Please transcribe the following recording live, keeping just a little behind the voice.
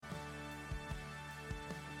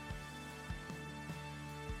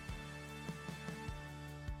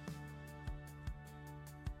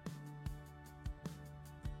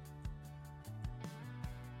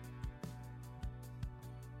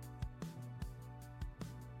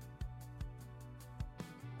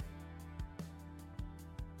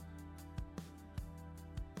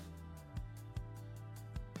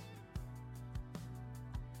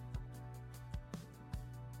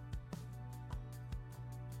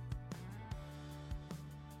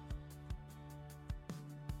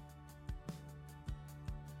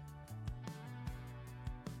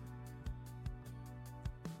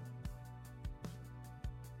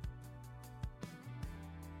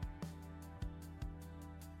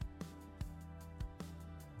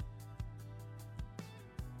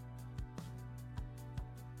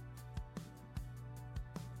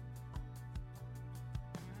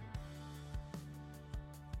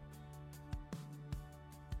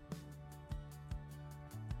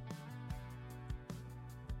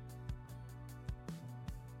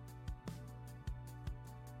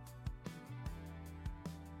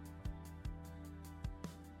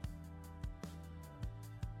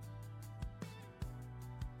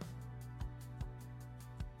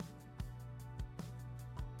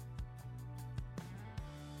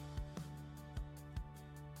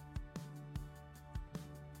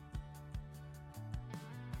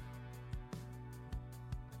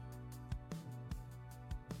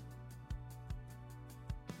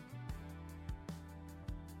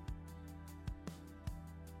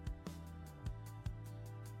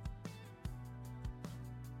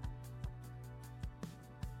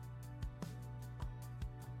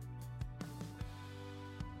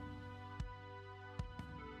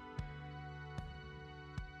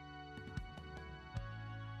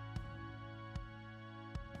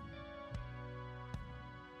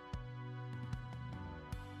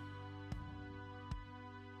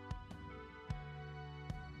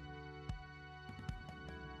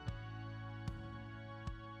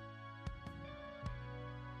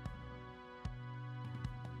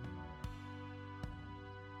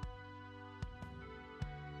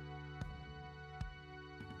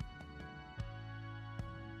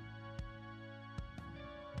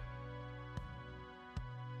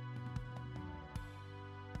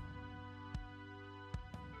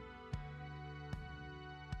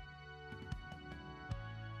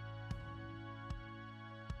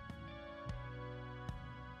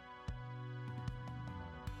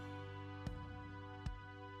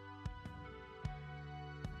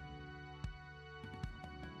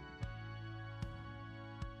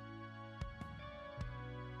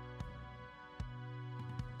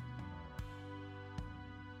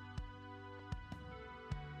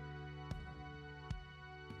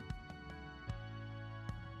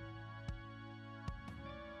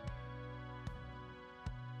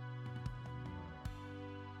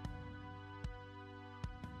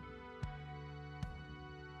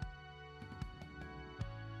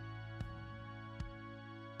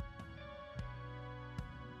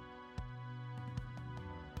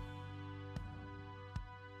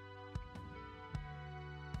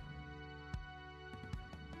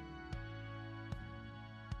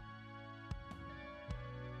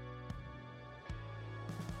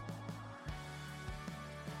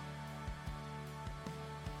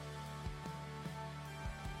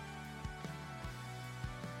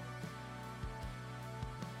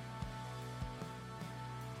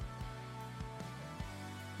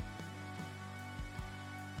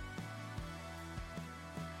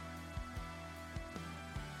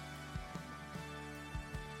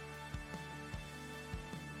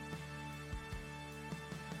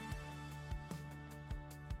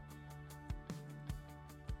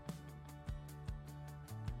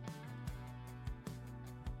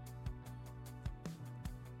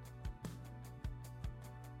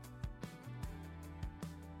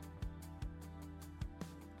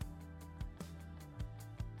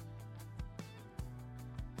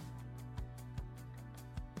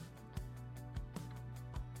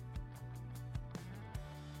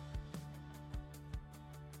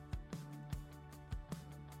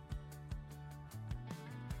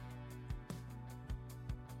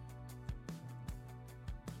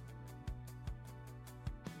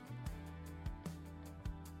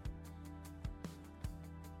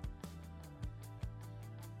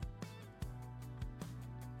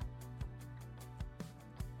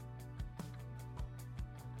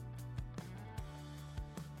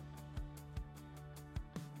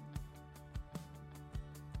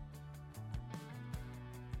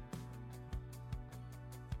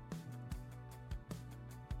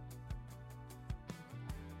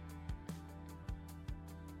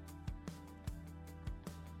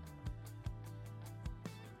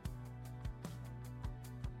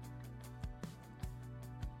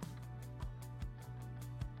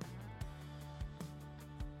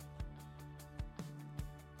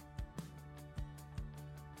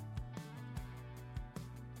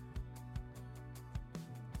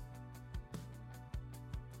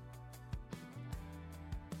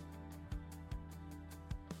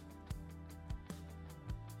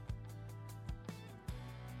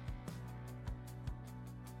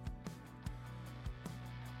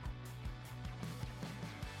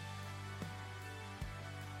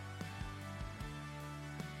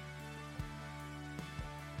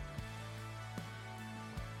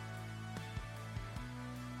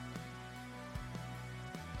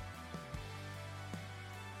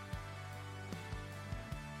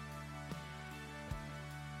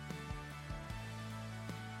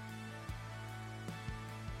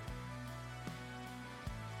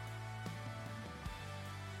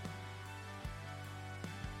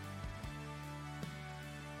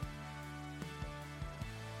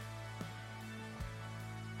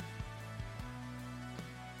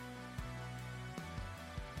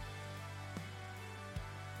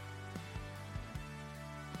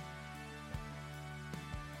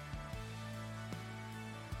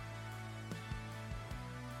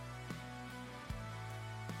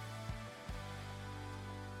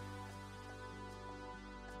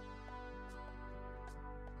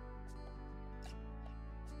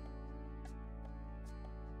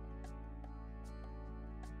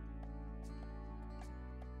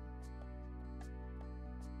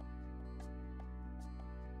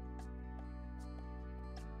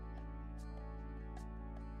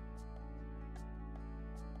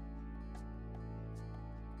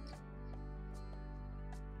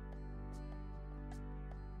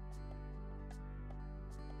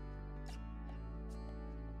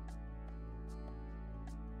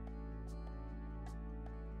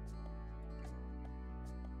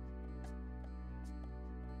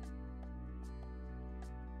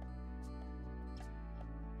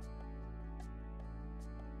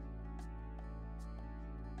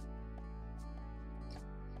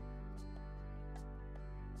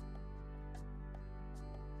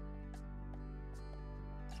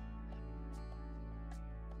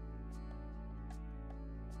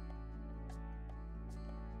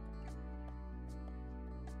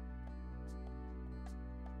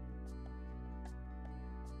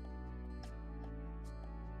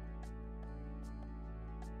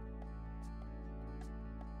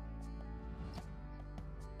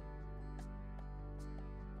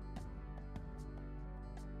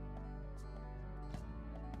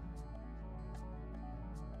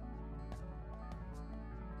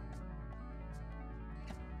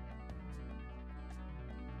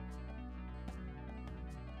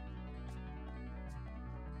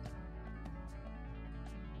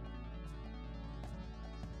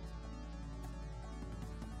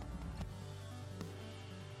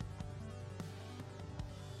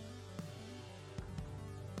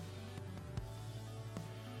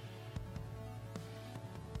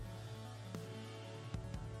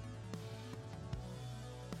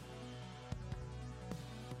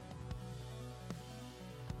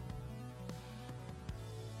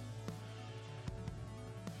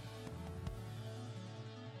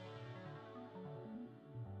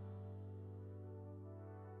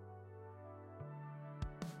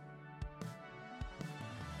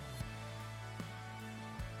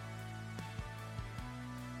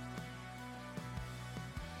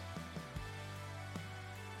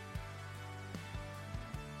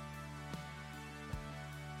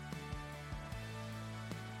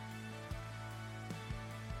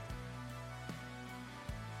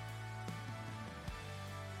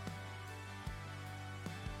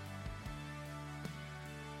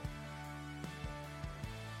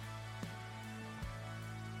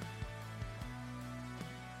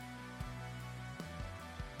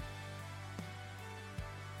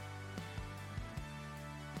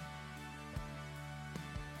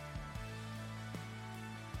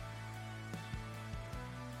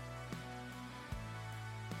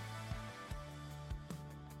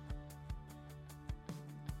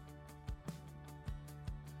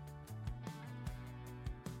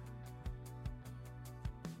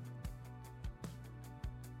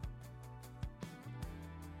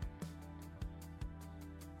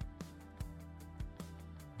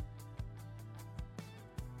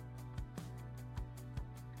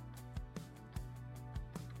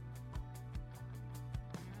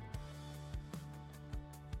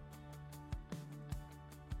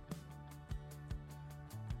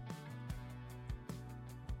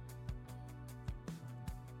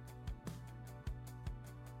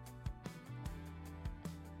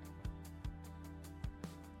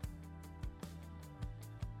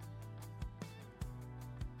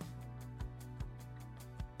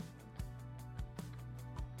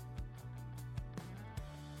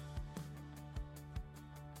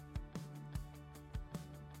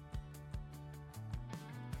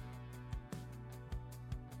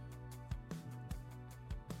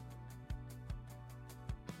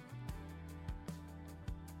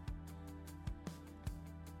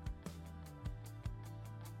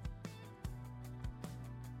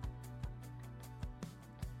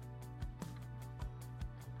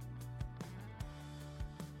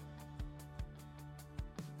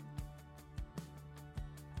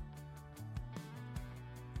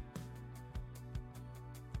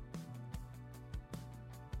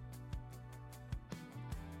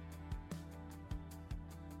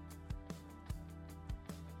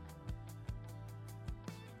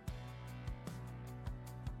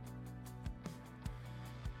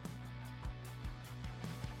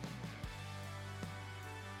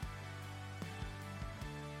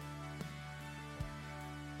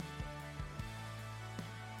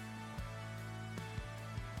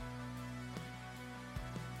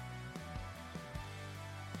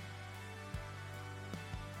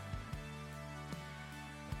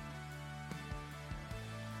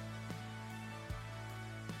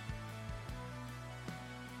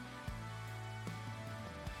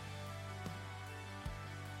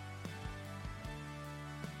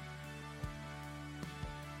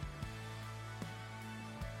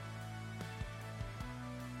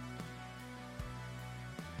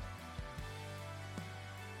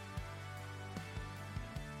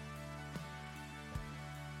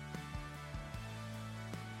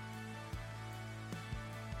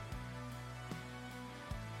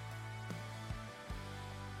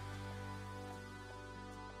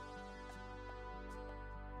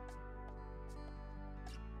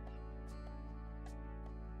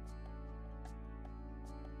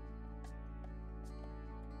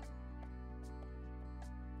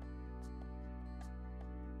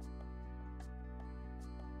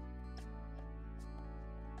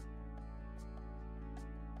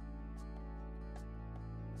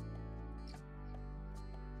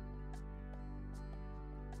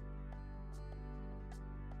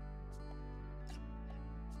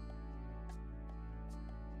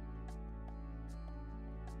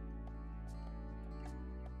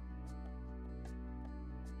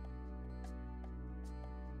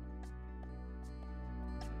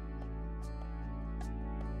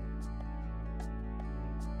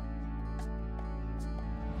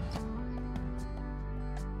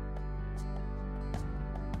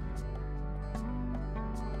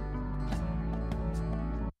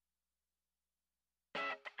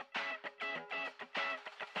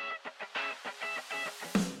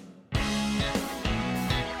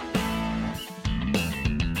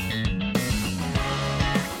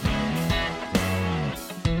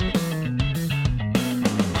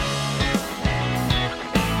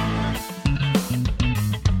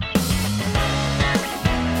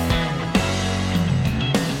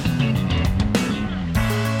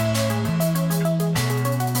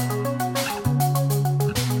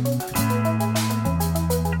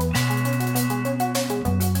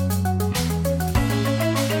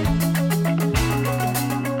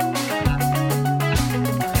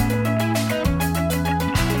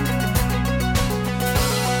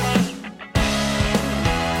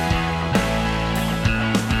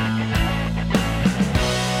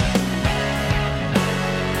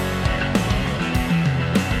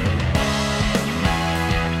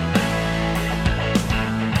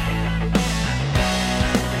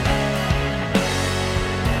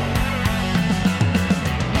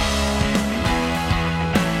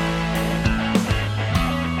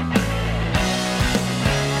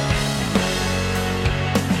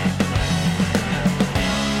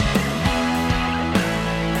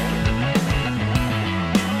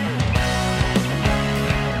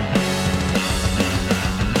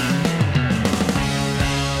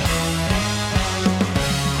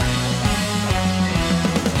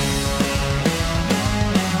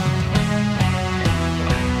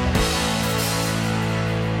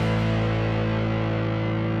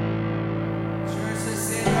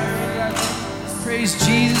Praise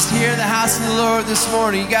Jesus here in the house of the Lord this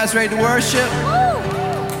morning. You guys ready to worship?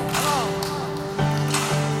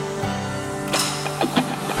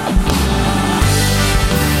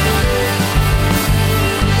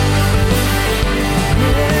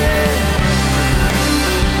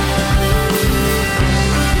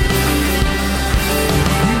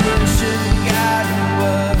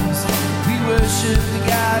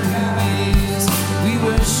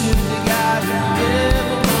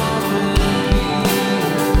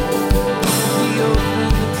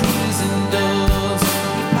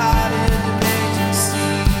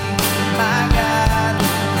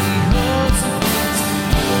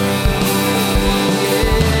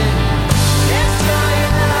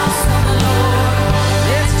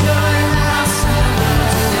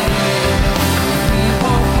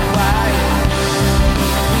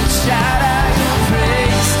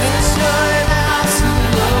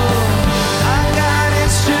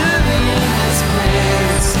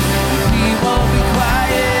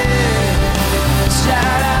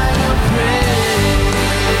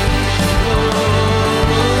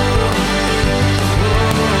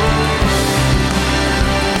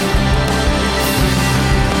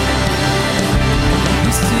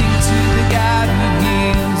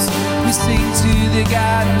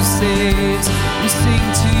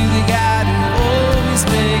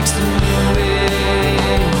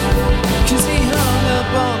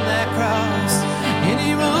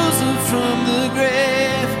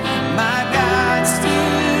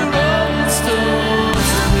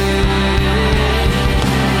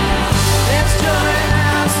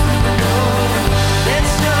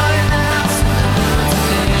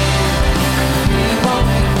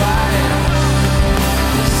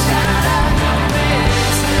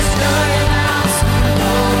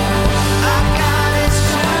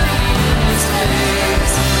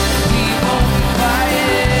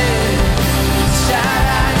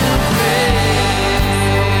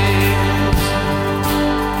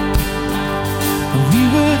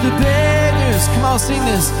 Sing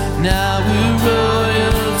this. Now we're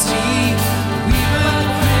royalty. We were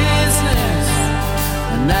prisoners,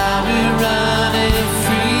 and now we're running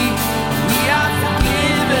free. We are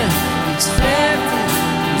forgiven, accepted,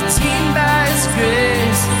 redeemed by His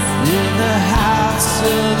grace. In the house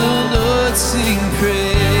of the Lord, sing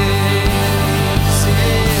praise.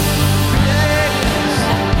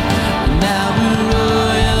 Now we're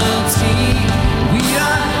royalty. We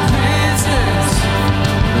are prisoners,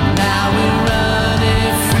 but now we're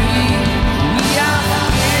running free. We are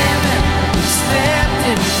forgiven,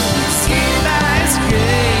 accepted, redeemed by His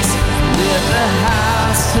grace. Let the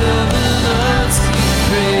house of the Lord sing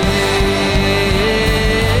praise.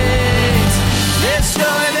 Let's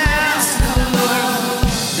join the house of the Lord.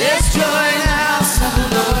 Let's join the house of the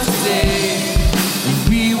Lord today. And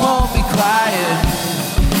we won't be quiet.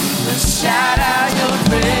 Let's shout out your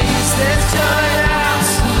praise. Let's join the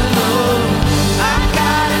house of the Lord. Our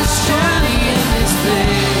God is surely in this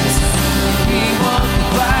place. We won't be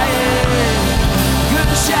quiet.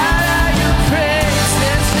 Good, shout out your praise.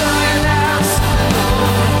 Let's join the house of the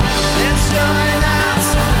Lord. Let's join the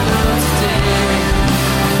house of the Lord today.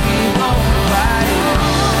 We won't be quiet.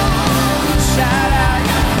 Good, shout out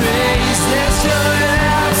your praise. Let's join the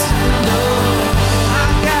house of the Lord.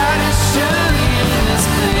 Our God is surely in this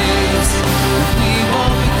place. We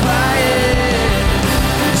won't be quiet.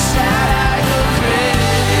 Good, shout out your praise.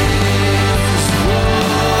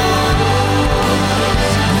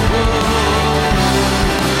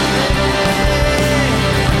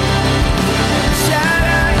 Shout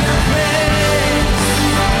out your praise.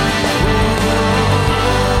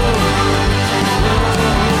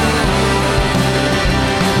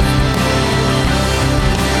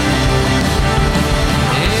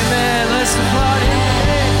 Amen. Let's applaud Him.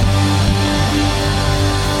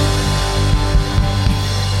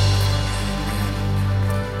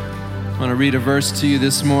 I want to read a verse to you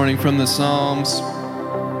this morning from the Psalms.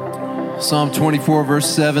 Psalm 24, verse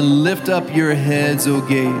 7. Lift up your heads, O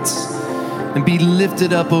gates, and be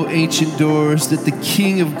lifted up, O ancient doors, that the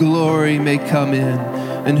King of glory may come in.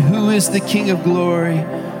 And who is the King of glory?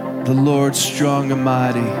 The Lord strong and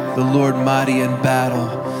mighty, the Lord mighty in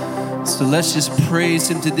battle. So let's just praise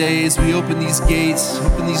Him today as we open these gates,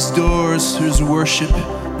 open these doors. There's worship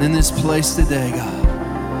in this place today, God.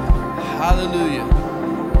 Hallelujah.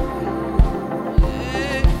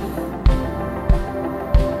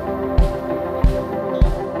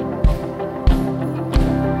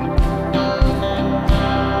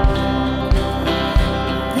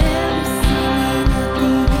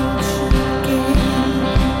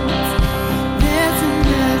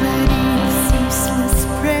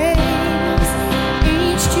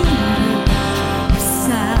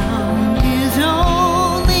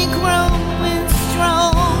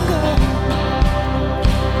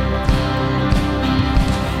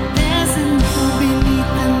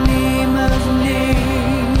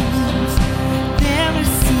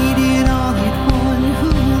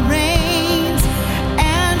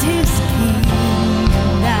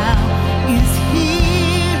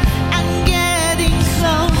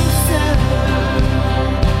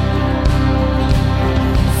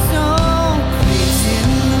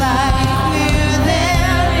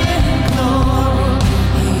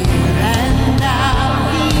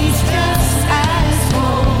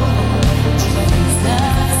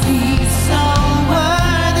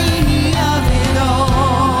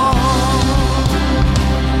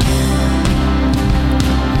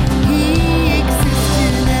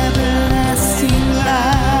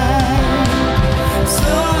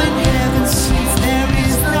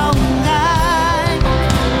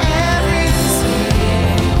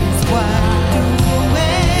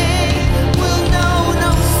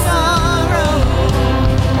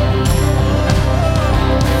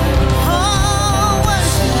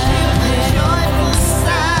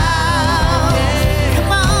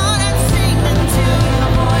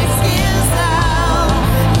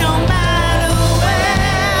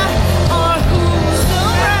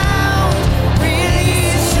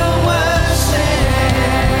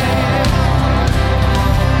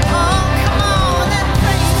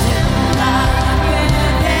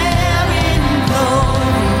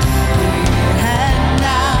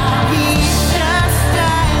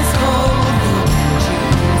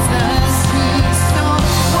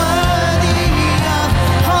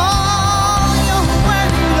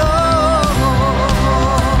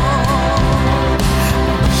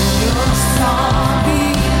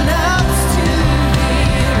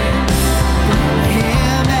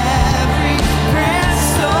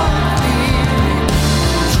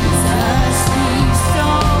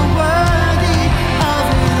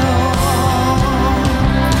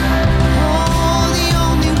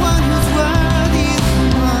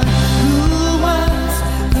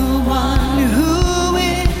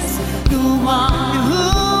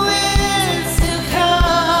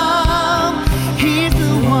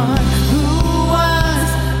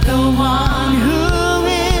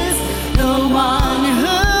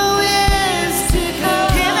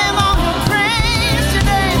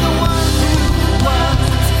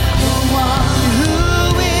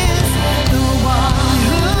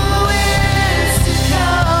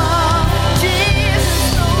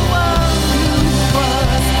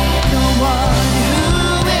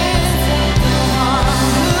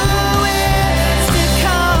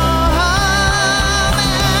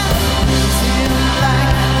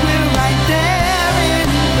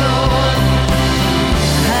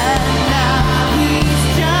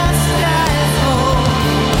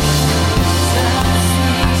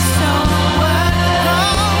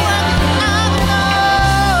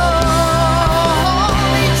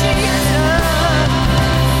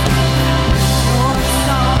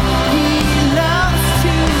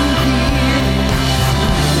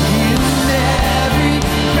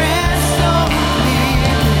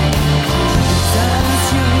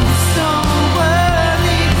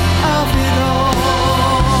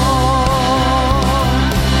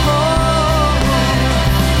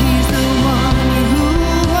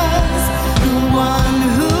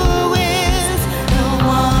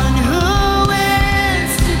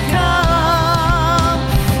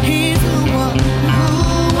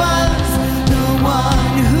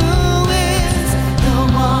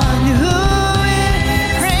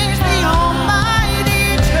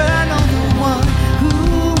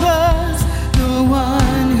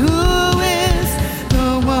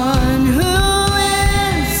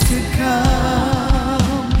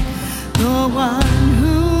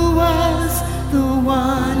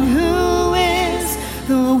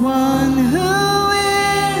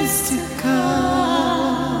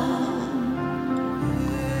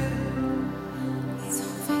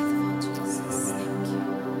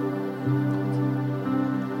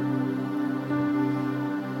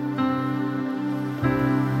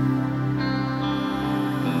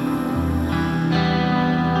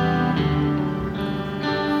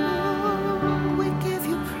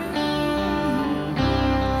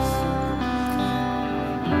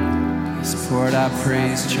 our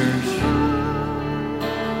praise, church.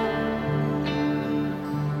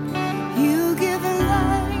 You give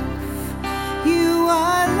life, you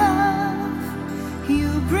are love,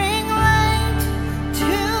 you bring light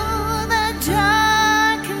to the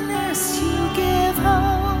darkness, you give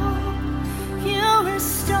hope, you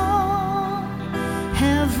restore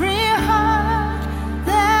every heart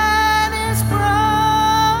that is broken.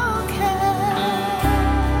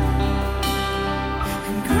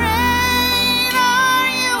 And great are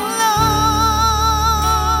you, Lord.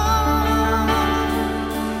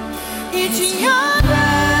 It's your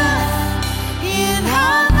breath in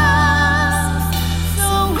our lungs, so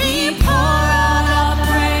we pour out our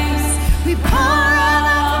praise. We pour out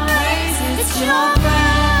our praise. It's your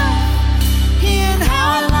breath in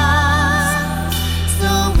our lungs,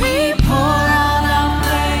 so we pour out our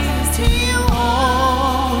praise to you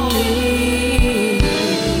only.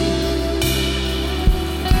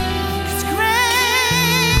 'Cause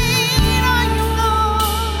great are you, Lord.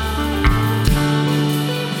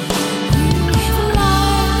 You give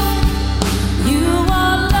life, you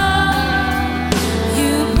are love,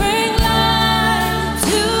 you bring light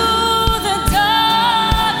to the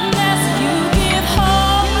darkness, you give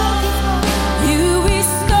hope, you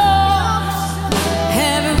restore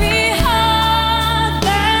every heart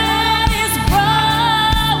that is broken.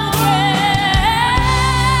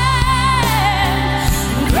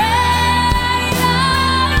 Great are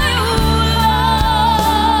you, Lord.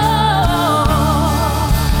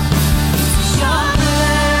 It's your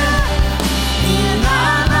breath in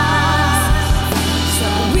our lungs, so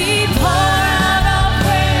we pour out our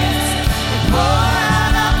praise. We pour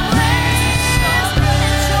out our praise.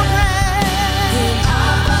 It's your breath in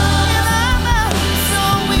our lungs, so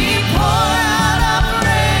we pour out our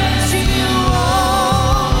praise to you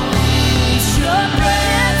only. It's your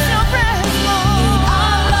breath, Lord, in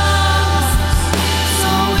our lungs,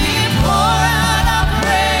 so we pour out our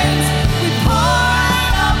praise. We pour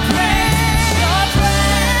out our praise. Your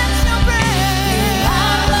breath in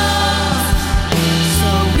our lungs, so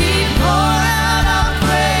we pour out our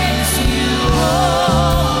praise to you only.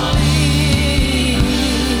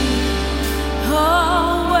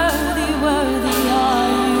 Oh, worthy, worthy are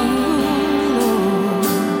you, Lord.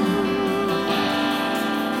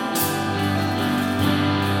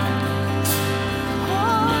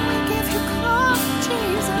 Oh, we give you glory,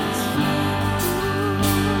 Jesus.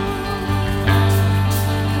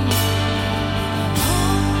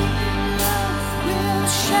 We'll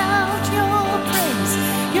shout your praise.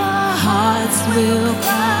 Your hearts will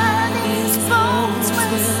cry, these bones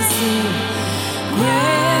will sing.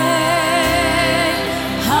 Great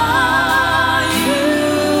are you,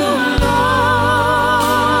 Lord.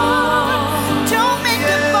 Don't make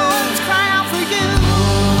the bones cry out for you.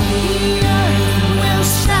 The earth will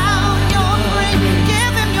shout your praise.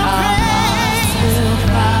 Give him your praise.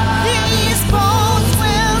 These bones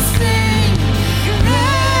will sing.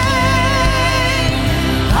 Great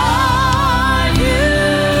are you,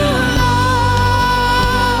 Lord.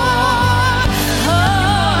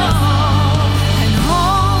 Oh, and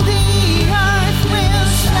all the earth will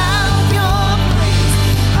shout your praise.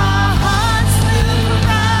 Our hearts will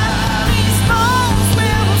cry. These bones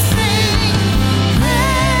will sing.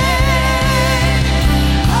 Great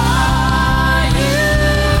are you,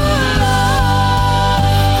 Lord.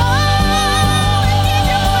 Oh, we give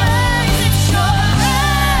you praise. It's your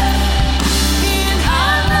breath in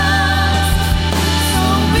our lungs, so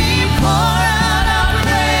we pour out our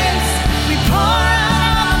praise. We pour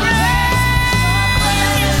out our praise.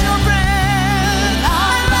 It's your breath in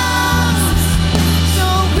our lungs, so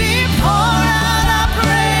we pour out our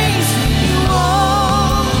praise to you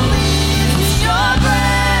only. It's your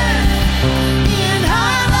breath in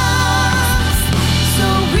our lungs, so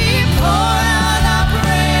we pour out our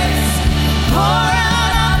praise. Pour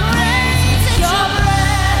out our praise. It's your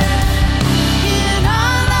breath in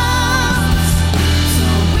our lungs, so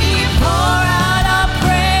we pour out our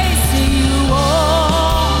praise to you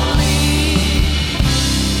only.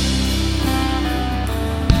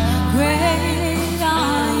 Great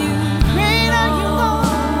are you, Lord.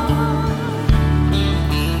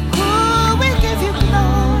 Oh, we give you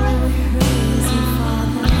glory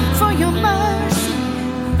for your mercy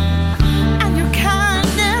and your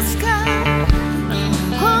kindness, God.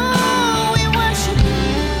 Oh, we worship you.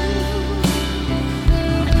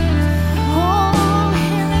 Oh,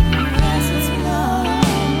 here in your presence, Lord,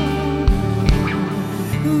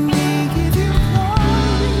 we give you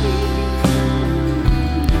glory.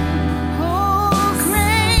 Oh,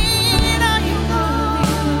 great are you,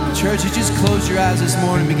 Lord. Church, you just close your eyes this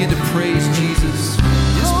morning and begin to praise Jesus.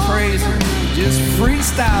 Just praise him. Just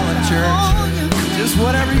freestyling, church. Oh, you Just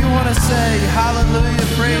whatever you want to say, hallelujah,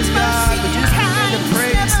 praise God, but just begin to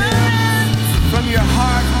praise Him from your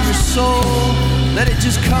heart, from your soul. Let it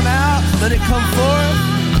just come out, let it come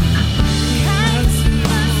forth.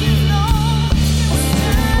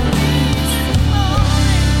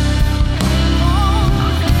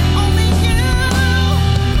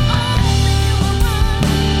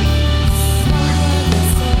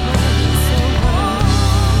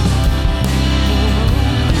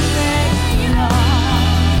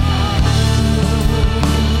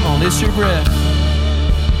 It's your breath.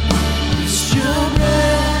 It's your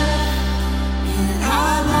breath in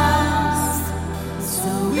our lungs.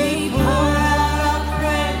 So we pour out our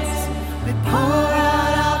praise. We pour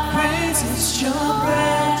out our praise. It's your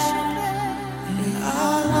breath in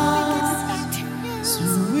our lungs. So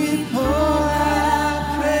we pour out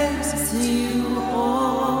our praise to you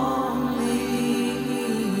only.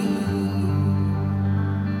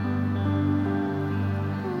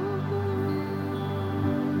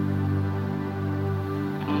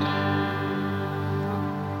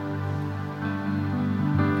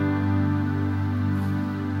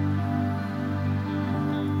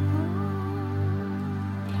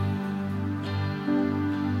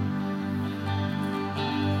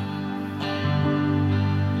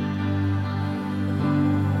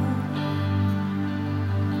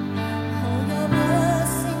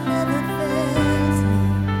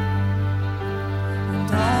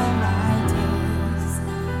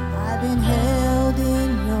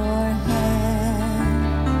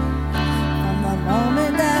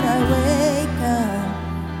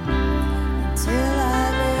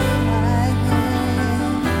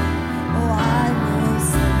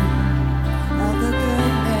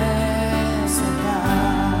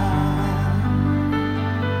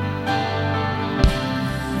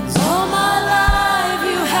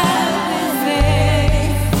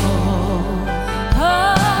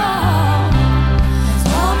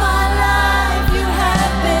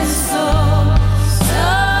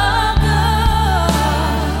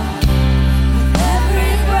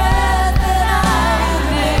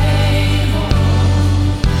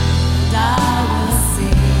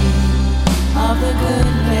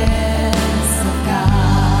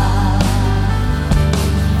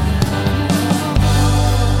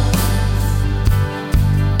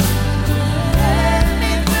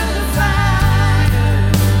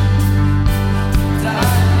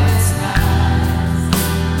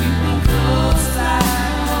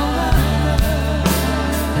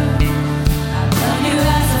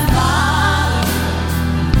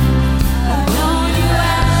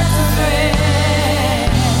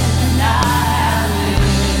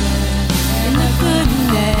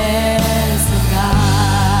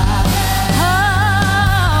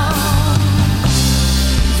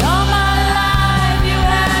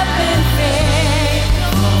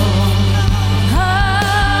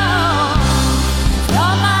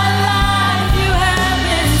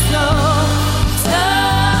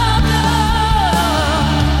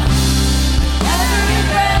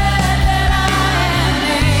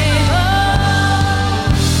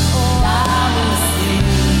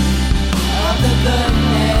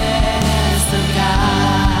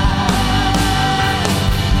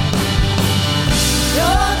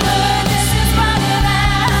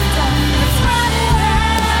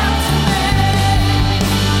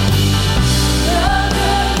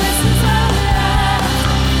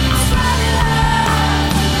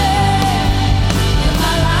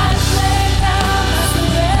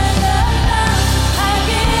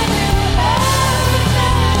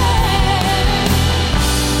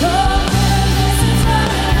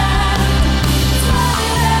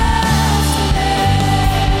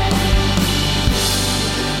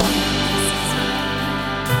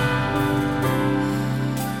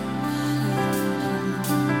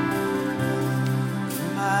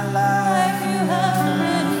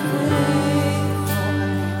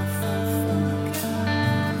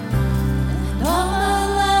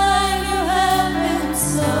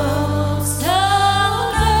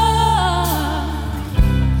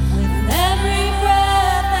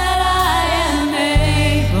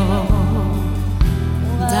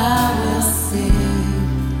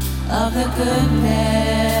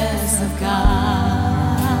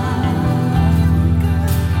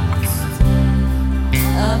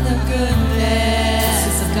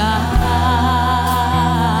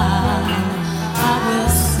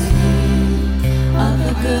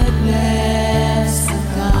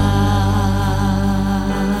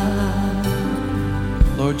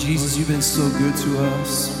 Lord Jesus, you've been so good to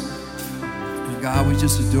us. And God, we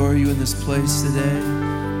just adore you in this place today.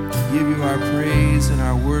 We give you our praise and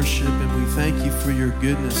our worship, and we thank you for your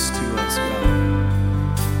goodness to us, God.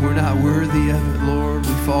 We're not worthy of it, Lord.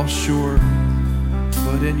 We fall short.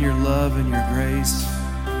 But in your love and your grace,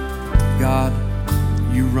 God,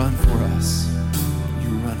 you run for us. You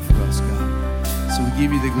run for us, God. So we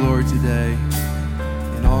give you the glory today.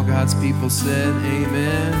 And all God's people said,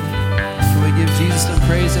 amen. Can we give Jesus some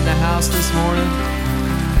praise in the house this morning?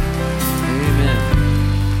 Amen.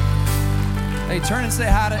 Hey, turn and say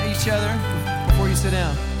hi to each other before you sit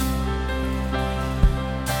down.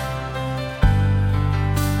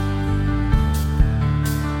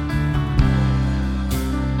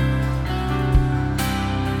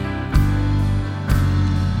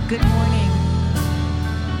 Good morning.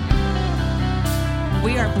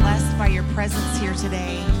 We are blessed by your presence here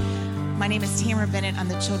today. My name is Tamara Bennett. I'm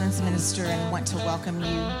the children's minister and want to welcome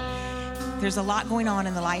you. There's a lot going on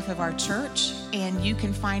in the life of our church, and you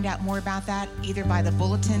can find out more about that either by the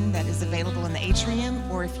bulletin that is available in the atrium,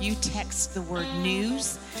 or if you text the word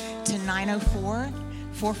news to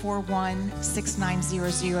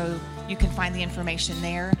 904-441-6900. You can find the information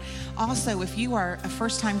there. Also, if you are a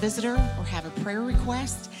first-time visitor or have a prayer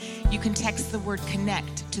request, you can text the word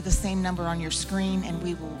connect to the same number on your screen, and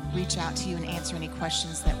we will reach out to you and answer any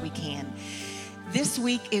questions that we can. This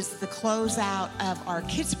week is the closeout of our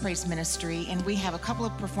Kids Praise Ministry, and we have a couple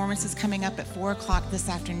of performances coming up at 4 o'clock this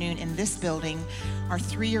afternoon in this building. Our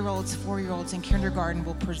 3-year-olds, 4-year-olds, and kindergarten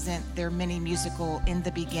will present their mini musical In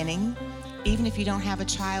the Beginning. Even if you don't have a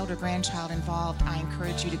child or grandchild involved, I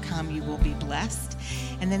encourage you to come. You will be blessed.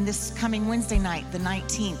 And then this coming Wednesday night, the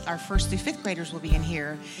 19th, our 1st through 5th graders will be in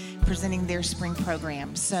here presenting their spring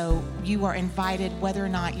program. So you are invited, whether or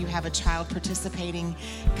not you have a child participating,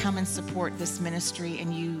 come and support this ministry,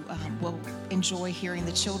 and you will enjoy hearing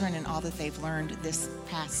the children and all that they've learned this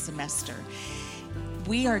past semester.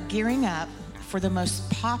 We are gearing up for the most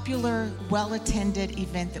popular, well-attended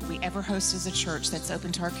event that we ever host as a church that's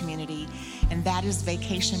open to our community, and that is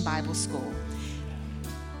Vacation Bible School.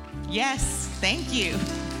 Yes, thank you.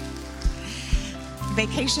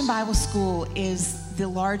 Vacation Bible School is the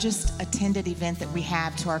largest attended event that we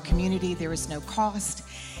have to our community. There is no cost.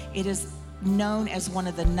 It is known as one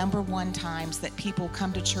of the #1 times that people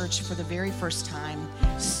come to church for the very first time.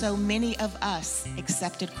 So many of us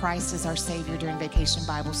accepted Christ as our Savior during Vacation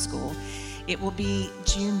Bible School. It will be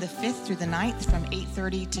June the 5th through the 9th from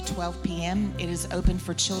 8:30 to 12 p.m. It is open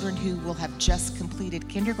for children who will have just completed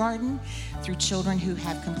kindergarten through children who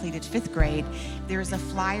have completed 5th grade. There is a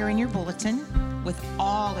flyer in your bulletin with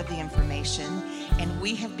all of the information, and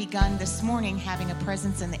we have begun this morning having a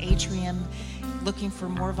presence in the atrium looking for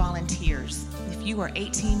more volunteers. If you are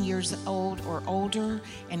 18 years old or older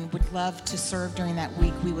and would love to serve during that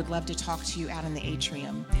week, we would love to talk to you out in the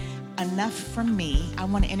atrium. Enough from me. I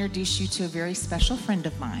want to introduce you to a very special friend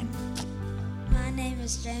of mine. My name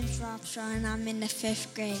is James Robshaw, and I'm in the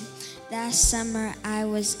 5th grade. Last summer, I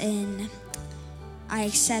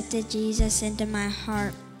accepted Jesus into my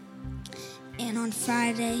heart, and on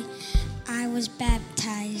Friday, I was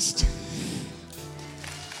baptized.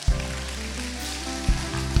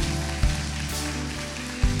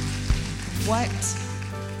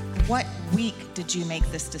 What week did you make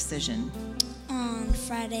this decision? On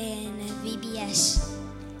Friday in VBS.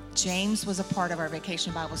 James was a part of our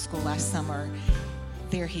Vacation Bible School last summer.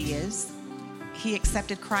 There he is. He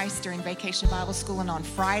accepted Christ during Vacation Bible School, and on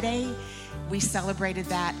Friday, we celebrated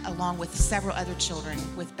that along with several other children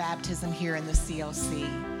with baptism here in the CLC.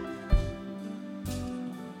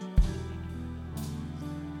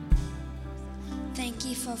 Thank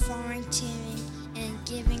you for volunteering and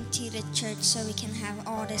giving to the church so we can have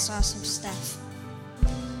all this awesome stuff.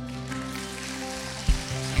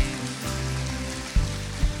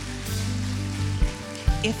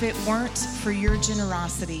 If it weren't for your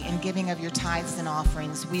generosity and giving of your tithes and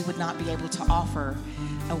offerings, we would not be able to offer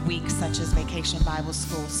a week such as Vacation Bible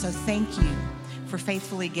School. So thank you for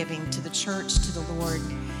faithfully giving to the church, to the Lord.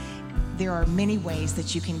 There are many ways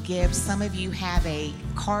that you can give. Some of you have a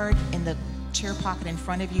card in the chair pocket in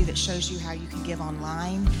front of you that shows you how you can give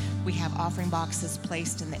online. We have offering boxes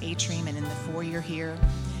placed in the atrium and in the foyer here.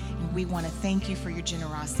 And we want to thank you for your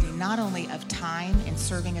generosity, not only of time and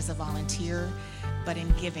serving as a volunteer, but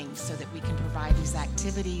in giving so that we can provide these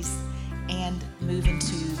activities and move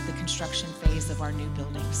into the construction phase of our new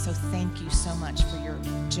building. So thank you so much for your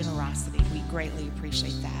generosity. We greatly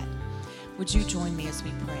appreciate that. Would you join me as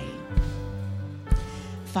we pray?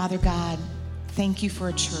 Father God, thank you for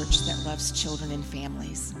a church that loves children and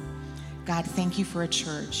families. God, thank you for a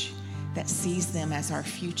church that sees them as our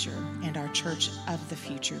future and our church of the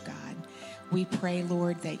future, God. We pray,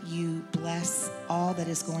 Lord, that you bless all that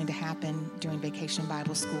is going to happen during Vacation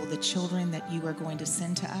Bible School, the children that you are going to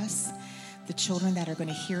send to us, the children that are going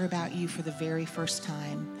to hear about you for the very first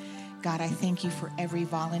time. God, I thank you for every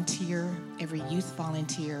volunteer, every youth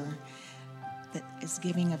volunteer that is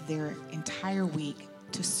giving of their entire week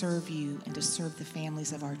to serve you and to serve the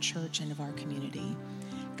families of our church and of our community.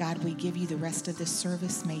 God, we give you the rest of this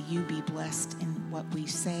service. May you be blessed in what we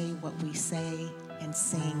say and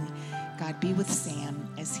sing. God, be with Sam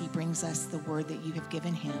as he brings us the word that you have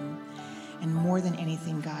given him. And more than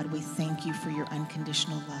anything, God, we thank you for your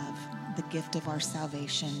unconditional love, the gift of our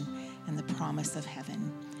salvation, and the promise of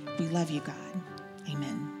heaven. We love you, God.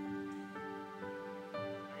 Amen. I'm going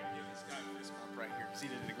to give this guy a fist bump right here because he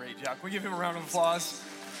did a great job. Can we give him a round of applause?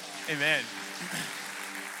 Amen.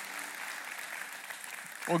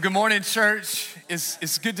 Well, good morning, church.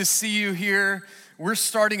 It's good to see you here. We're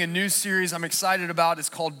starting a new series I'm excited about. It's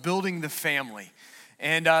called Building the Family.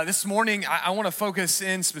 And this morning, I want to focus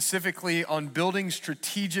in specifically on building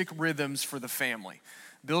strategic rhythms for the family.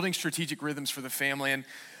 Building strategic rhythms for the family. And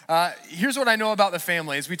here's what I know about the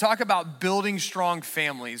family. As we talk about building strong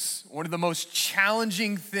families, one of the most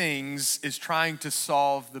challenging things is trying to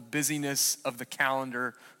solve the busyness of the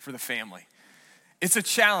calendar for the family. It's a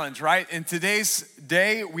challenge, right? In today's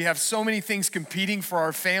day, we have so many things competing for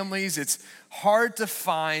our families. It's hard to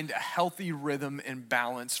find a healthy rhythm and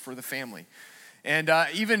balance for the family. And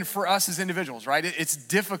even for us as individuals, right? It's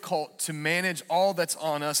difficult to manage all that's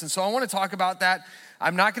on us. And so I want to talk about that.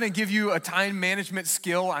 I'm not going to give you a time management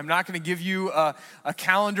skill. I'm not going to give you a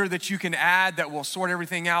calendar that you can add that will sort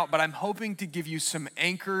everything out. But I'm hoping to give you some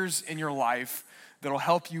anchors in your life that'll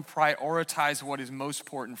help you prioritize what is most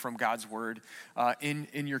important from God's word in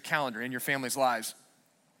your calendar, in your family's lives.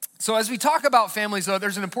 So as we talk about families, though,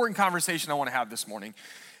 there's an important conversation I want to have this morning.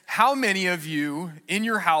 How many of you in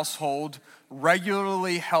your household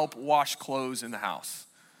regularly help wash clothes in the house?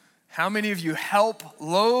 How many of you help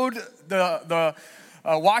load the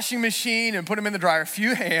washing machine and put them in the dryer? A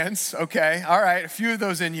few hands, okay, all right, a few of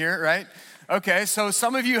those in here, right? Okay, so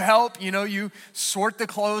some of you help, you sort the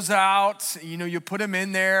clothes out, you put them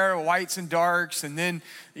in there, whites and darks, and then,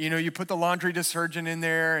 you put the laundry detergent in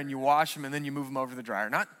there and you wash them and then you move them over the dryer.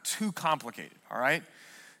 Not too complicated, all right?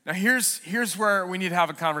 Now here's where we need to have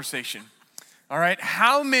a conversation. All right,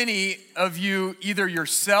 how many of you either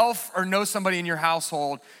yourself or know somebody in your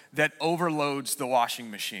household that overloads the washing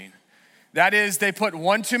machine? That is, they put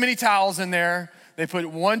one too many towels in there, they put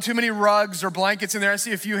one too many rugs or blankets in there. I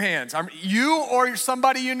see a few hands. You or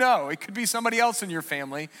somebody you know. It could be somebody else in your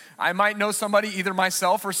family. I might know somebody, either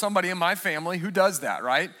myself or somebody in my family who does that,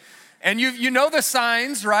 right? And you know the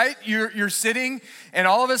signs, right? You're sitting and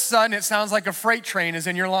all of a sudden it sounds like a freight train is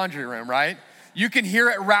in your laundry room, right? You can hear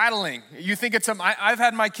it rattling. You think it's I've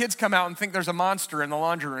had my kids come out and think there's a monster in the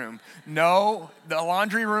laundry room. No, the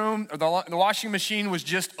laundry room, or the washing machine was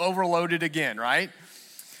just overloaded again, right?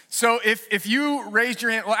 So if you raised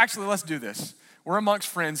your hand, well, actually, let's do this. We're amongst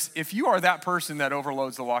friends. If you are that person that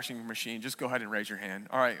overloads the washing machine, just go ahead and raise your hand.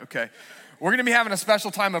 All right, okay. We're gonna be having a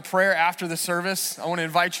special time of prayer after the service. I wanna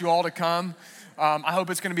invite you all to come. I hope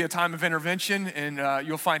it's gonna be a time of intervention and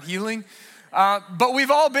you'll find healing. But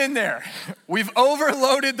we've all been there. We've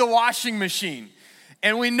overloaded the washing machine.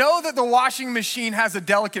 And we know that the washing machine has a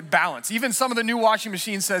delicate balance. Even some of the new washing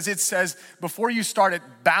machines says before you start it,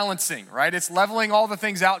 balancing, right? It's leveling all the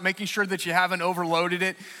things out, making sure that you haven't overloaded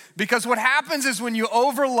it. Because what happens is when you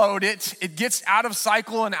overload it, it gets out of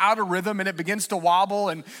cycle and out of rhythm and it begins to wobble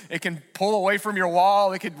and it can pull away from your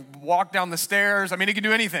wall. It could walk down the stairs. I mean, it can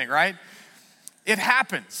do anything, right? It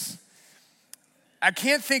happens. I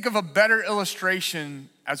can't think of a better illustration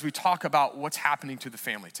as we talk about what's happening to the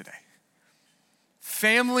family today.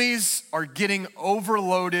 Families are getting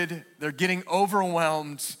overloaded, they're getting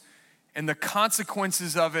overwhelmed, and the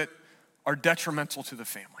consequences of it are detrimental to the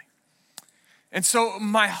family. And so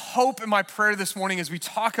my hope and my prayer this morning as we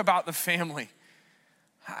talk about the family,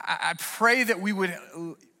 I pray that we would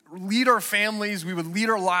lead our families, we would lead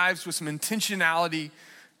our lives with some intentionality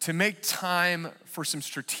to make time for some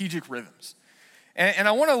strategic rhythms. And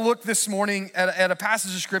I want to look this morning at a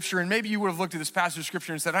passage of scripture, and maybe you would have looked at this passage of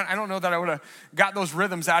scripture and said, I don't know that I would have got those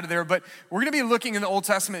rhythms out of there, but we're going to be looking in the Old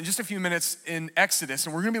Testament in just a few minutes in Exodus,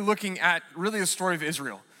 and we're going to be looking at really the story of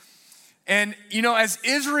Israel. And, as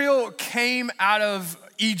Israel came out of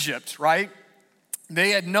Egypt, right, they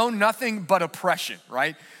had known nothing but oppression,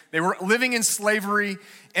 right? They were living in slavery.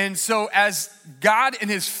 And so as God in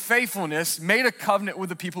his faithfulness made a covenant with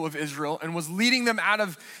the people of Israel and was leading them out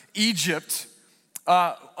of Egypt,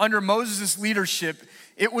 under Moses' leadership,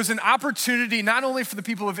 it was an opportunity not only for the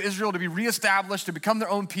people of Israel to be reestablished, to become their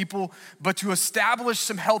own people, but to establish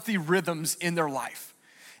some healthy rhythms in their life.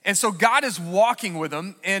 And so God is walking with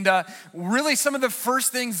them. And really some of the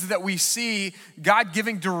first things that we see God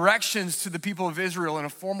giving directions to the people of Israel in a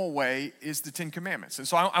formal way is the 10 Commandments. And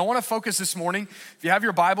so I want to focus this morning. If you have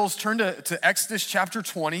your Bibles, turn to Exodus chapter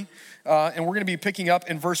 20. And we're going to be picking up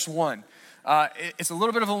in verse 1. It's a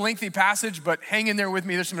little bit of a lengthy passage, but hang in there with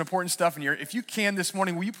me. There's some important stuff in here. If you can this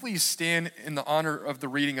morning, will you please stand in the honor of the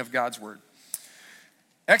reading of God's word?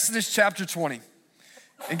 Exodus chapter 20.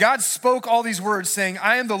 And God spoke all these words, saying,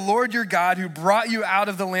 I am the Lord your God who brought you out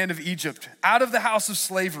of the land of Egypt, out of the house of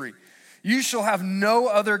slavery. You shall have no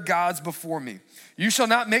other gods before me. You shall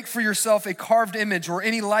not make for yourself a carved image or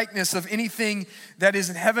any likeness of anything that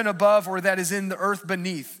is in heaven above or that is in the earth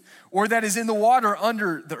beneath or that is in the water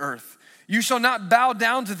under the earth. You shall not bow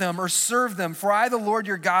down to them or serve them, for I, the Lord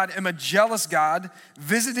your God, am a jealous God,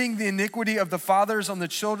 visiting the iniquity of the fathers on the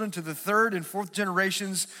children to the third and fourth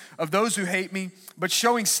generations of those who hate me, but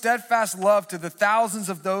showing steadfast love to the thousands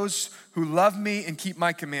of those who love me and keep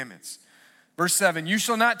my commandments. Verse 7, you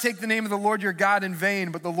shall not take the name of the Lord your God in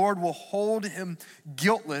vain, but the Lord will hold him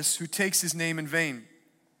guiltless who takes his name in vain.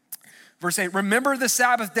 Verse 8, remember the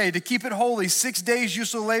Sabbath day to keep it holy. 6 days you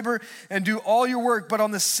shall labor and do all your work, but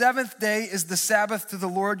on the seventh day is the Sabbath to the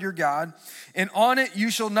Lord your God. And on it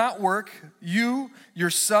you shall not work, you,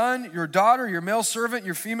 your son, your daughter, your male servant,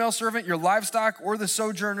 your female servant, your livestock, or the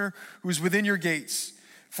sojourner who is within your gates.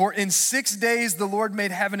 For in 6 days the Lord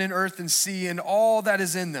made heaven and earth and sea and all that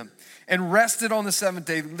is in them, and rested on the seventh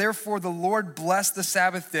day. Therefore the Lord blessed the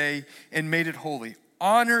Sabbath day and made it holy.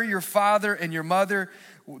 Honor your father and your mother,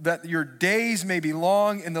 that your days may be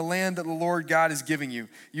long in the land that the Lord God is giving you.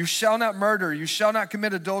 You shall not murder, you shall not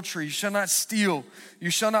commit adultery, you shall not steal, you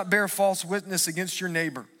shall not bear false witness against your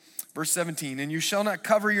neighbor. Verse 17, and you shall not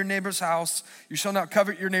cover your neighbor's house, you shall not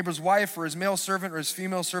covet your neighbor's wife or his male servant or his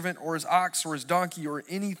female servant or his ox or his donkey or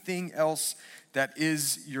anything else that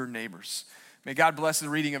is your neighbor's. May God bless the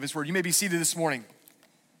reading of his word. You may be seated this morning.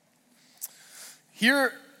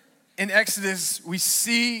 Here in Exodus, we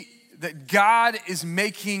see that God is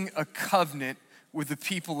making a covenant with the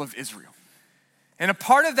people of Israel. And a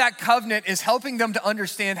part of that covenant is helping them to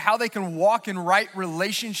understand how they can walk in right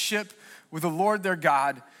relationship with the Lord their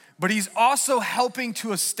God, but he's also helping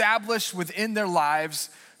to establish within their lives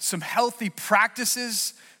some healthy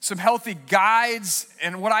practices, some healthy guides,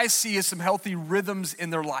 and what I see is some healthy rhythms in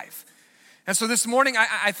their life. And so this morning,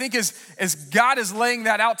 I think as God is laying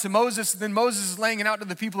that out to Moses, then Moses is laying it out to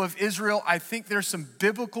the people of Israel, I think there's some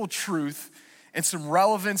biblical truth and some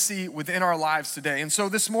relevancy within our lives today. And so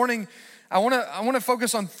this morning, I want to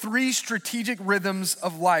focus on 3 strategic rhythms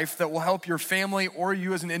of life that will help your family or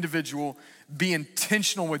you as an individual be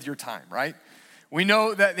intentional with your time, right? We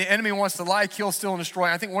know that the enemy wants to lie, kill, steal, and destroy.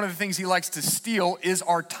 I think one of the things he likes to steal is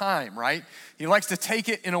our time, right? He likes to take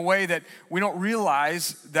it in a way that we don't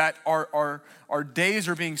realize that our days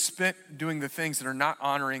are being spent doing the things that are not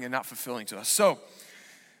honoring and not fulfilling to us. So,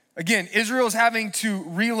 again, Israel is having to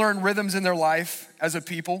relearn rhythms in their life as a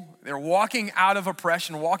people. They're walking out of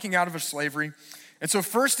oppression, walking out of slavery. And so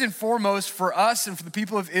first and foremost, for us and for the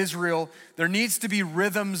people of Israel, there needs to be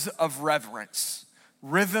rhythms of reverence.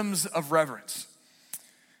 Rhythms of reverence.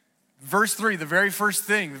 Verse 3, the very first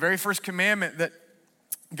thing, the very first commandment that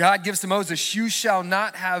God gives to Moses, you shall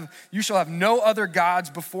have no other gods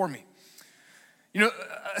before me. You know,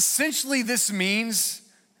 essentially this means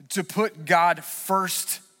to put God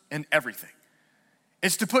first in everything.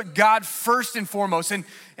 It's to put God first and foremost.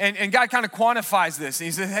 And God kind of quantifies this. And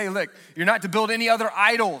he says, hey, look, you're not to build any other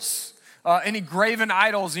idols, any graven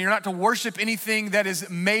idols, and you're not to worship anything that is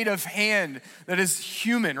made of hand, that is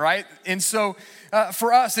human, right? And so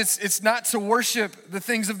for us, it's not to worship the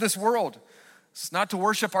things of this world. It's not to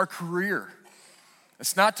worship our career.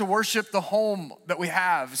 It's not to worship the home that we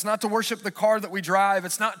have. It's not to worship the car that we drive.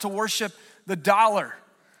 It's not to worship the dollar.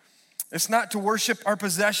 It's not to worship our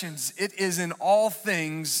possessions. It is in all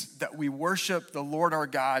things that we worship the Lord our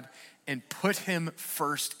God and put him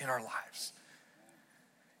first in our lives.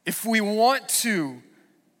 If we want to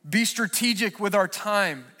be strategic with our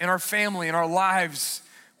time and our family and our lives,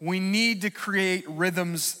 we need to create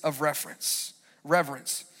rhythms of reverence.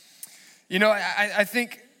 You know, I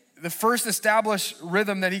think the first established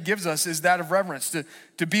rhythm that he gives us is that of reverence,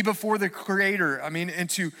 to be before the Creator, and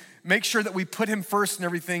to make sure that we put him first in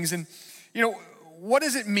everything. And, you know, what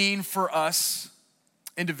does it mean for us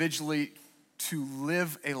individually to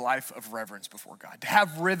live a life of reverence before God, to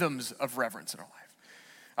have rhythms of reverence in our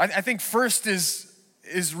life? I think first is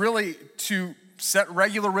really to set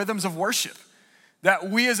regular rhythms of worship.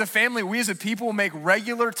 That we as a family, we as a people make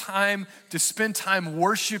regular time to spend time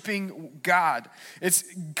worshiping God. It's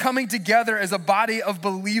coming together as a body of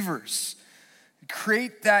believers,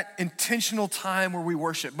 create that intentional time where we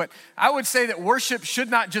worship. But I would say that worship should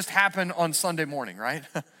not just happen on Sunday morning, right?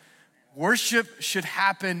 Worship should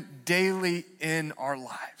happen daily in our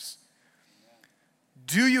lives.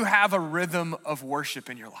 Do you have a rhythm of worship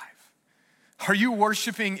in your life? Are you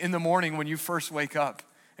worshiping in the morning when you first wake up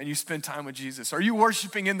and you spend time with Jesus? Are you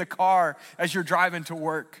worshiping in the car as you're driving to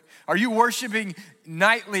work? Are you worshiping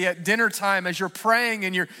nightly at dinner time as you're praying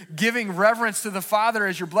and you're giving reverence to the Father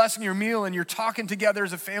as you're blessing your meal and you're talking together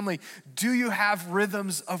as a family? Do you have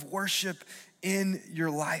rhythms of worship in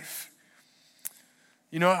your life?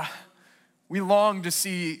 You know, we long to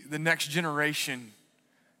see the next generation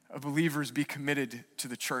of believers be committed to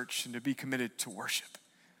the church and to be committed to worship.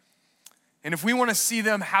 And if we want to see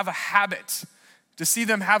them have a habit, to see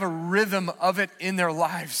them have a rhythm of it in their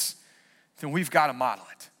lives, then we've got to model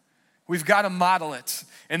it. We've got to model it.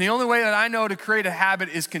 And the only way that I know to create a habit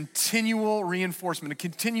is continual reinforcement,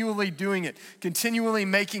 continually doing it, continually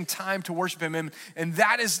making time to worship Him. And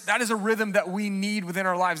that is a rhythm that we need within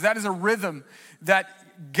our lives. That is a rhythm that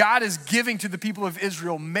God is giving to the people of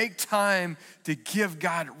Israel. Make time to give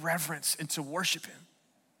God reverence and to worship Him.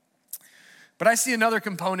 But I see another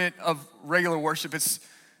component of regular worship. It's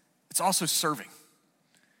also serving.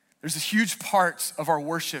 There's a huge part of our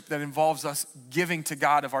worship that involves us giving to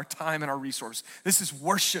God of our time and our resource. This is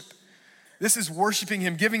worship. This is worshiping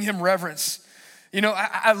Him, giving Him reverence. You know,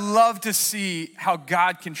 I love to see how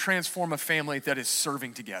God can transform a family that is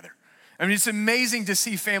serving together. I mean, it's amazing to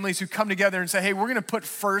see families who come together and say, hey, we're gonna put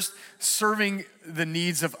first serving the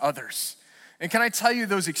needs of others. And can I tell you,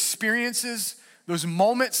 those experiences, those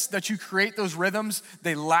moments that you create, those rhythms,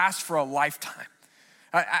 they last for a lifetime.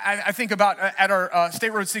 I think about at our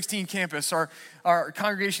State Road 16 campus, our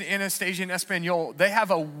congregation Anastasia and Espanol, they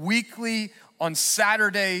have a weekly, on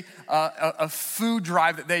Saturday, a food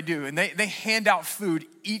drive that they do. And they hand out food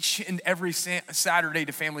each and every Saturday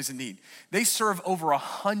to families in need. They serve over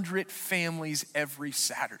 100 families every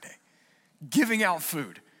Saturday, giving out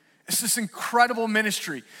food. It's this incredible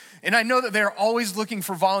ministry. And I know that they're always looking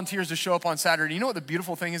for volunteers to show up on Saturday. You know what the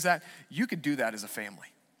beautiful thing is that? You could do that as a family.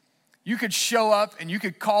 You could show up and you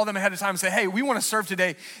could call them ahead of time and say, hey, we want to serve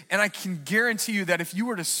today. And I can guarantee you that if you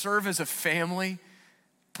were to serve as a family,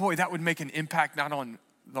 boy, that would make an impact not on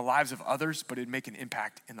the lives of others, but it'd make an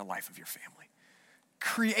impact in the life of your family.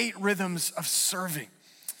 Create rhythms of serving.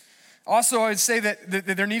 Also, I would say that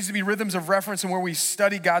there needs to be rhythms of reference in where we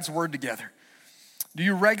study God's word together. Do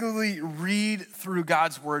you regularly read through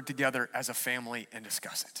God's word together as a family and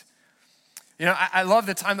discuss it? You know, I love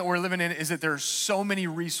the time that we're living in is that there are so many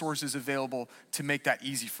resources available to make that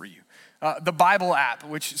easy for you. The Bible app,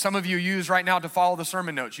 which some of you use right now to follow the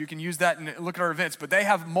sermon notes. You can use that and look at our events, but they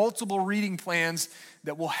have multiple reading plans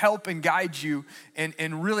that will help and guide you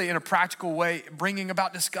and really in a practical way, bringing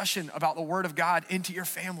about discussion about the word of God into your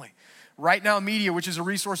family. Right Now Media, which is a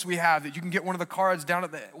resource we have that you can get one of the cards down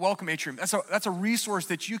at the welcome atrium. That's a resource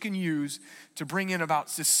that you can use to bring in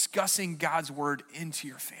about discussing God's word into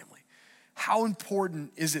your family. How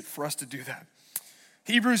important is it for us to do that?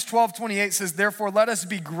 Hebrews 12:28 says, therefore, let us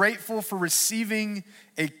be grateful for receiving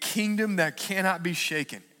a kingdom that cannot be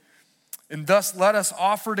shaken. And thus let us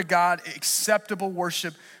offer to God acceptable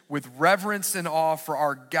worship with reverence and awe, for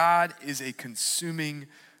our God is a consuming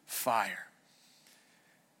fire.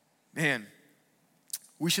 Man,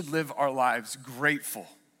 we should live our lives grateful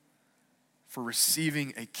for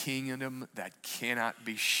receiving a kingdom that cannot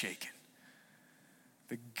be shaken.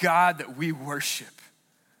 The God that we worship,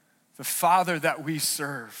 the Father that we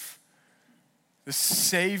serve, the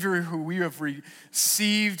Savior who we have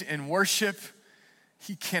received and worship,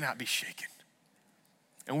 He cannot be shaken.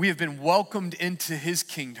 And we have been welcomed into His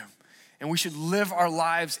kingdom. And we should live our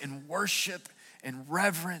lives in worship and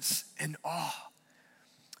reverence and awe.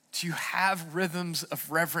 Do you have rhythms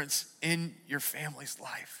of reverence in your family's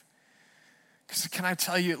life? Because can I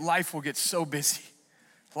tell you, life will get so busy.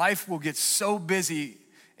 Life will get so busy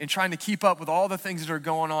in trying to keep up with all the things that are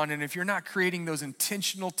going on. And if you're not creating those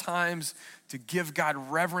intentional times to give God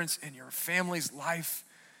reverence in your family's life,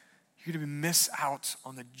 you're gonna miss out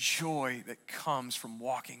on the joy that comes from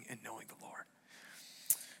walking and knowing the Lord.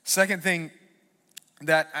 Second thing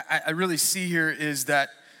that I really see here is that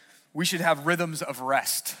we should have rhythms of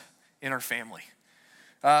rest in our family.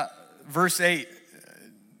 Verse 8,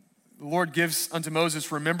 the Lord gives unto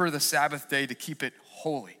Moses, remember the Sabbath day to keep it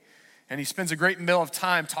holy. And he spends a great deal of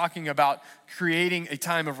time talking about creating a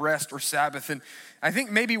time of rest or Sabbath. And I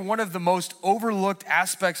think maybe one of the most overlooked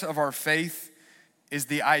aspects of our faith is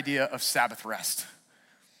the idea of Sabbath rest.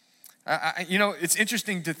 You know, it's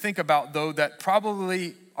interesting to think about, though, that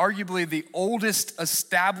probably, arguably, the oldest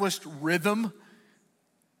established rhythm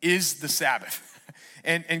is the Sabbath.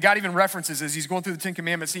 And God even references as he's going through the Ten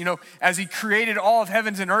Commandments, as he created all of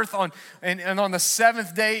heavens and earth and on the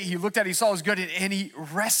seventh day, he looked at it, he saw it was good, and he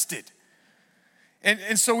rested.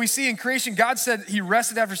 And so we see in creation, God said he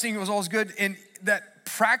rested after seeing it was all good, and that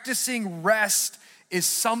practicing rest is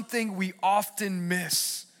something we often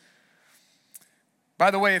miss. By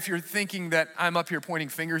the way, if you're thinking that I'm up here pointing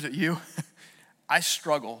fingers at you, I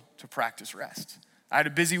struggle to practice rest. I had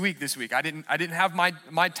a busy week this week. I didn't have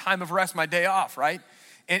my time of rest, my day off, right?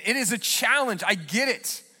 And it is a challenge. I get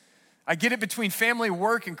it. I get it between family,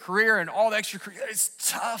 work, and career and all the extracurricular. It's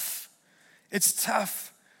tough. It's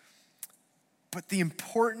tough. But the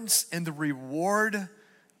importance and the reward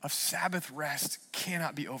of Sabbath rest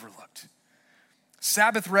cannot be overlooked.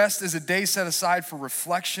 Sabbath rest is a day set aside for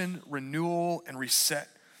reflection, renewal, and reset.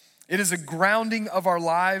 It is a grounding of our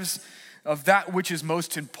lives of that which is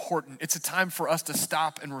most important. It's a time for us to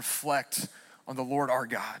stop and reflect on the Lord our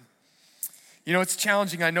God. It's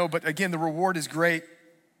challenging, I know, but again, the reward is great.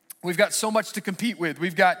 We've got so much to compete with.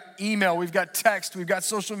 We've got email, we've got text, we've got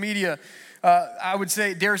social media. I would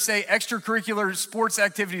dare say, extracurricular sports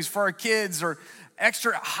activities for our kids or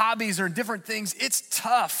extra hobbies or different things. It's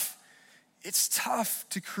tough. It's tough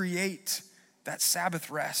to create that Sabbath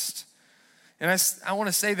rest. And I want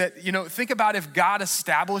to say that, think about if God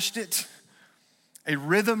established it, a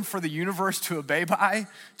rhythm for the universe to obey by,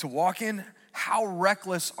 to walk in, how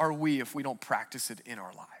reckless are we if we don't practice it in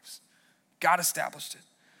our lives? God established it.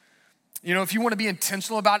 If you want to be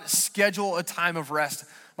intentional about it, schedule a time of rest.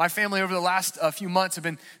 My family over the last few months have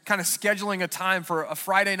been kind of scheduling a time for a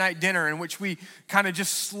Friday night dinner in which we kind of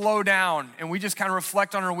just slow down and we just kind of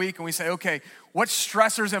reflect on our week and we say, okay, what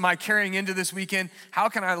stressors am I carrying into this weekend? How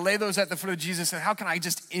can I lay those at the foot of Jesus? And how can I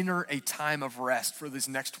just enter a time of rest for these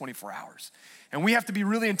next 24 hours? And we have to be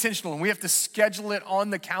really intentional and we have to schedule it on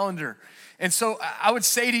the calendar. And so I would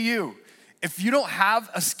say to you, if you don't have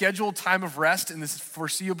a scheduled time of rest in this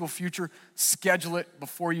foreseeable future, schedule it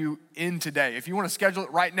before you end today. If you want to schedule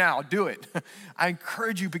it right now, do it. I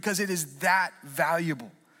encourage you because it is that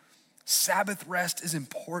valuable. Sabbath rest is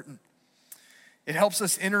important. It helps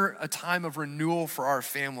us enter a time of renewal for our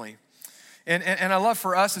family. And I love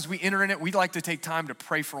for us as we enter in it, we like to take time to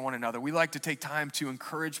pray for one another. We like to take time to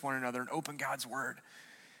encourage one another and open God's word.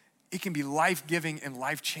 It can be life-giving and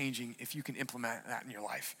life-changing if you can implement that in your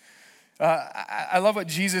life. I love what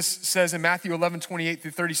Jesus says in Matthew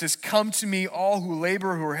 11:28-30. He says, "Come to me, all who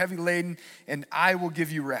labor, who are heavy laden, and I will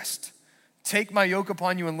give you rest. Take my yoke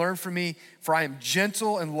upon you and learn from me, for I am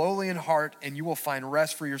gentle and lowly in heart, and you will find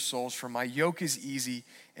rest for your souls. For my yoke is easy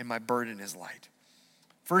and my burden is light."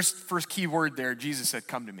 First key word there, Jesus said,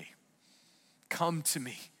 "Come to me." Come to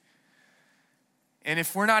me. And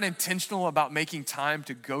if we're not intentional about making time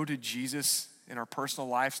to go to Jesus in our personal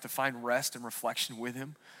lives to find rest and reflection with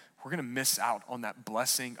him, we're gonna miss out on that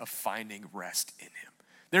blessing of finding rest in him.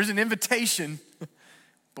 There's an invitation,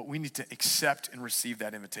 but we need to accept and receive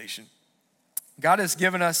that invitation. God has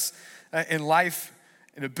given us in life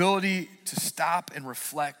an ability to stop and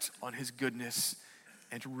reflect on his goodness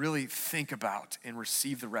and to really think about and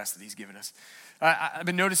receive the rest that he's given us. I've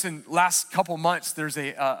been noticing last couple months, there's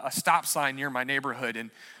a stop sign near my neighborhood,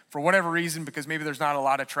 and for whatever reason, because maybe there's not a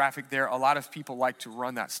lot of traffic there, a lot of people like to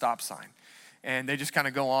run that stop sign. And they just kind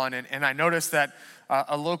of go on. And I noticed that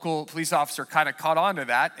a local police officer kind of caught on to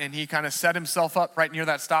that, and he kind of set himself up right near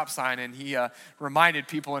that stop sign, and he reminded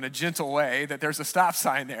people in a gentle way that there's a stop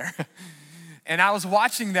sign there. And I was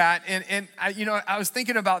watching that, and I was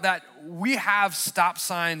thinking about that. We have stop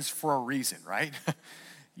signs for a reason, right?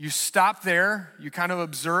 You stop there, you kind of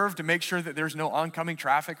observe to make sure that there's no oncoming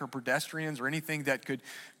traffic or pedestrians or anything that could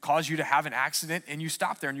cause you to have an accident, and you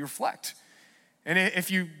stop there and you reflect. And if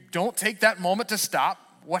you don't take that moment to stop,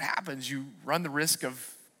 what happens? You run the risk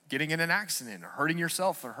of getting in an accident or hurting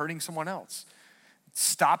yourself or hurting someone else.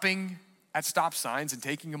 Stopping at stop signs and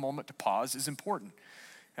taking a moment to pause is important.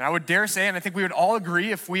 And I would dare say, and I think we would all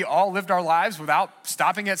agree, if we all lived our lives without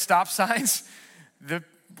stopping at stop signs, the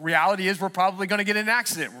reality is we're probably gonna get in an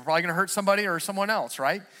accident. We're probably gonna hurt somebody or someone else,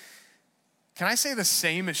 right? Can I say the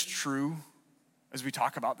same is true as we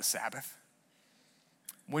talk about the Sabbath?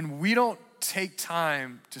 When we don't take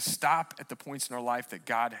time to stop at the points in our life that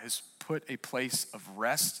God has put a place of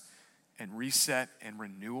rest and reset and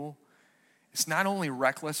renewal, it's not only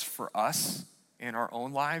reckless for us in our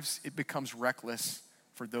own lives, it becomes reckless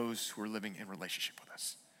for those who are living in relationship with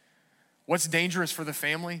us. What's dangerous for the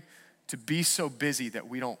family? To be so busy that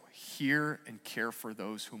we don't hear and care for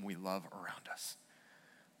those whom we love around us.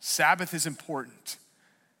 Sabbath is important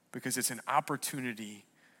because it's an opportunity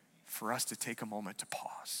for us to take a moment to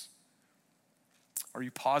pause. Are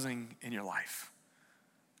you pausing in your life?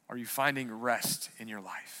 Are you finding rest in your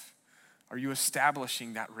life? Are you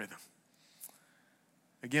establishing that rhythm?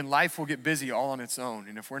 Again, life will get busy all on its own,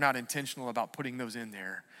 and if we're not intentional about putting those in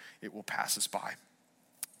there, it will pass us by.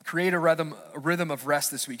 Create a rhythm of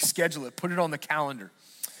rest this week. Schedule it. Put it on the calendar.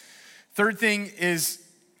 Third thing is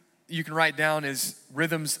you can write down is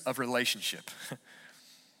rhythms of relationship.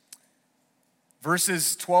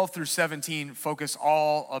 Verses 12 through 17 focus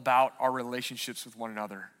all about our relationships with one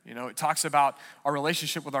another. You know, it talks about our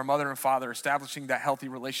relationship with our mother and father, establishing that healthy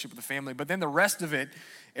relationship with the family. But then the rest of it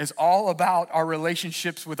is all about our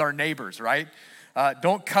relationships with our neighbors, right?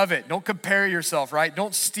 Don't covet, don't compare yourself, right?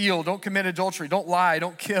 Don't steal, don't commit adultery, don't lie,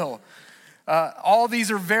 don't kill. All these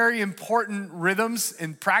are very important rhythms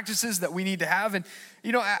and practices that we need to have. And,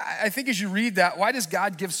 you know, I think as you read that, why does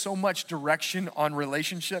God give so much direction on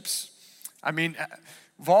relationships? I mean,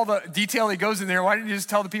 with all the detail he goes in there, why didn't you just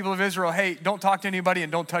tell the people of Israel, hey, don't talk to anybody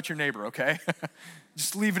and don't touch your neighbor, okay?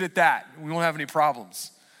 Just leave it at that. We won't have any problems.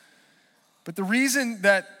 But the reason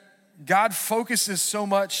that God focuses so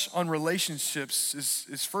much on relationships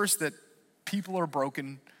is first that people are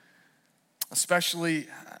broken, especially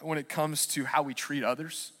when it comes to how we treat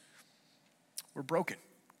others. We're broken.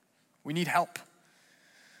 We need help.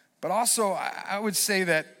 But also, I would say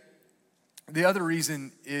that the other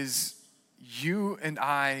reason is you and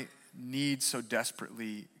I need so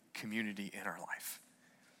desperately community in our life.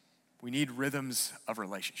 We need rhythms of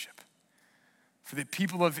relationship. For the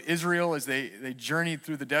people of Israel, as they journeyed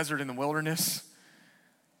through the desert and the wilderness,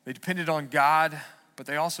 they depended on God, but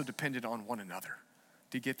they also depended on one another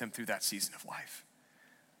to get them through that season of life.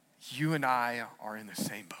 You and I are in the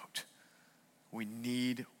same boat. We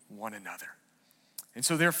need one another. And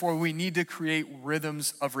so therefore, we need to create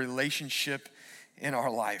rhythms of relationship in our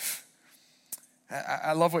life.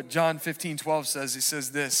 I love what John 15:12 says. He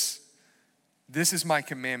says this is my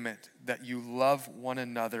commandment, that you love one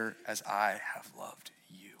another as I have loved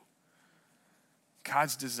you.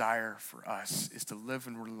 God's desire for us is to live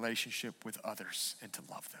in relationship with others and to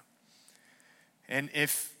love them. And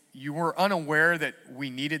if you were unaware that we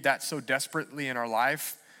needed that so desperately in our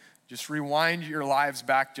life, just rewind your lives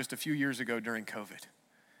back just a few years ago during COVID,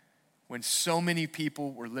 when so many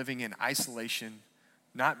people were living in isolation,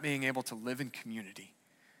 not being able to live in community,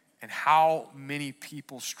 and how many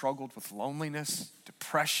people struggled with loneliness,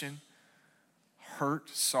 depression, hurt,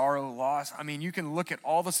 sorrow, loss. I mean, you can look at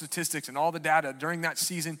all the statistics and all the data during that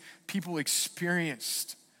season. People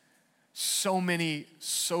experienced so many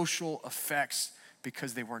social effects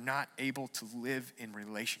because they were not able to live in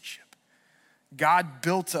relationship. God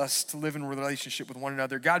built us to live in relationship with one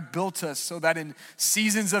another. God built us so that in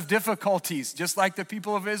seasons of difficulties, just like the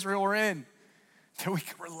people of Israel were in, that we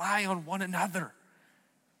can rely on one another.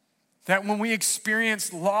 That when we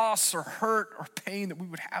experience loss or hurt or pain, that we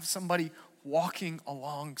would have somebody walking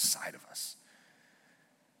alongside of us.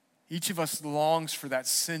 Each of us longs for that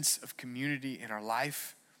sense of community in our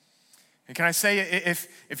life. And can I say,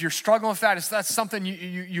 if you're struggling with that, if that's something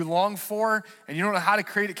you long for and you don't know how to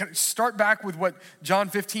create it, start back with what John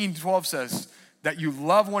 15:12 says, that you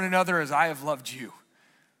love one another as I have loved you.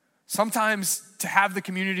 Sometimes to have the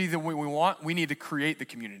community that we want, we need to create the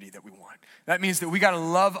community that we want. That means that we got to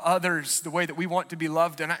love others the way that we want to be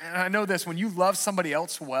loved. And I know this, when you love somebody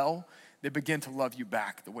else well, they begin to love you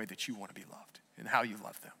back the way that you want to be loved and how you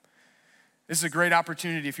love them. This is a great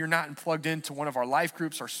opportunity. If you're not plugged into one of our life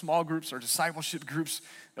groups, our small groups, our discipleship groups,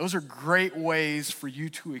 those are great ways for you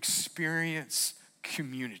to experience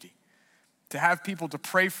community, to have people to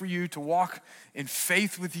pray for you, to walk in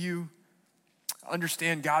faith with you,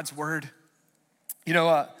 understand God's word. You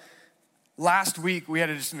know, last week we had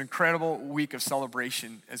just an incredible week of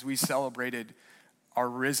celebration as we celebrated our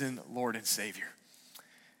risen Lord and Savior.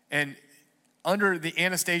 And under the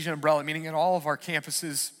Anastasia umbrella, meaning at all of our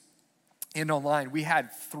campuses and online, we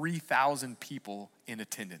had 3,000 people in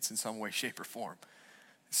attendance in some way, shape, or form.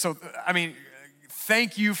 So, I mean,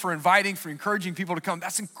 thank you for inviting, for encouraging people to come.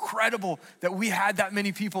 That's incredible that we had that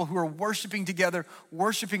many people who are worshiping together,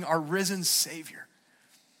 worshiping our risen Savior.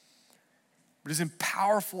 But as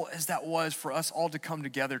powerful as that was for us all to come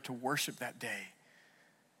together to worship that day,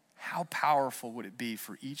 how powerful would it be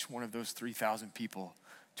for each one of those 3,000 people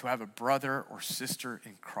to have a brother or sister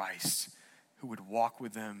in Christ who would walk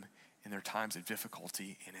with them in their times of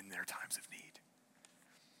difficulty and in their times of need?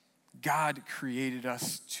 God created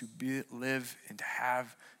us to live and to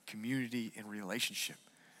have community and relationship.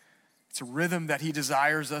 It's a rhythm that he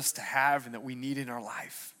desires us to have and that we need in our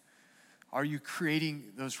life. Are you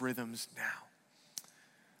creating those rhythms now?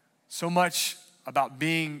 So much about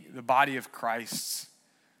being the body of Christ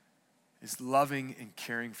is loving and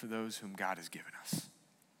caring for those whom God has given us.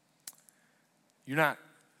 You're not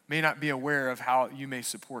may not be aware of how you may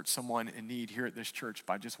support someone in need here at this church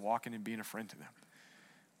by just walking and being a friend to them.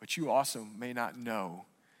 But you also may not know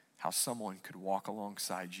how someone could walk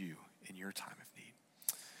alongside you in your time of need.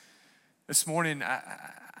 This morning,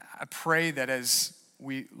 I pray that as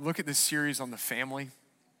we look at this series on the family,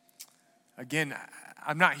 again,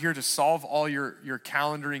 I'm not here to solve all your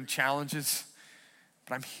calendaring challenges,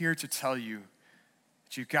 but I'm here to tell you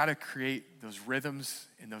that you've got to create those rhythms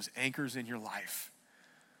and those anchors in your life.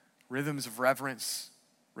 Rhythms of reverence,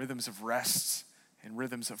 rhythms of rest, and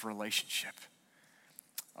rhythms of relationship.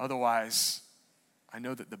 Otherwise, I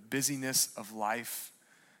know that the busyness of life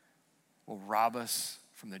will rob us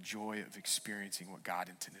from the joy of experiencing what God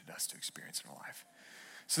intended us to experience in our life.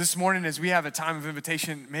 So this morning, as we have a time of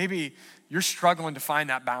invitation, maybe you're struggling to find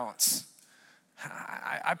that balance.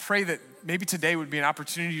 I pray that maybe today would be an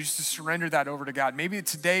opportunity just to surrender that over to God. Maybe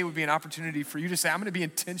today would be an opportunity for you to say, I'm gonna be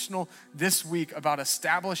intentional this week about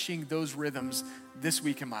establishing those rhythms this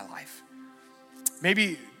week in my life.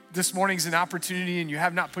 Maybe this morning's an opportunity and you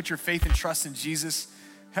have not put your faith and trust in Jesus.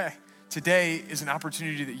 Hey, today is an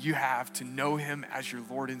opportunity that you have to know him as your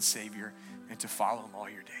Lord and Savior and to follow him all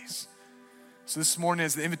your days. So this morning,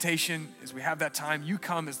 as the invitation, as we have that time, you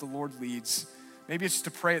come as the Lord leads. Maybe it's just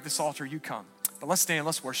to pray at this altar, you come. But let's stand,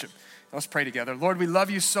 let's worship, let's pray together. Lord, we love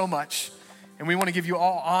you so much, and we want to give you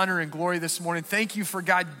all honor and glory this morning. Thank you for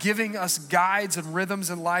God giving us guides and rhythms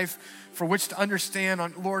in life for which to understand,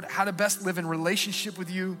 Lord, how to best live in relationship with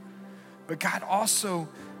you. But God, also,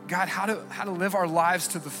 God, how to live our lives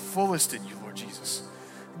to the fullest in you, Lord Jesus.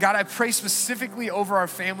 God, I pray specifically over our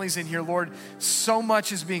families in here, Lord. So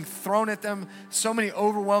much is being thrown at them, so many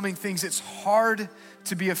overwhelming things. It's hard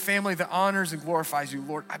to be a family that honors and glorifies you,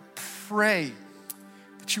 Lord. I pray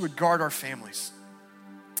that you would guard our families.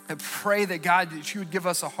 I pray that, God, that you would give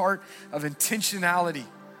us a heart of intentionality,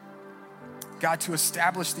 God, to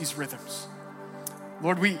establish these rhythms.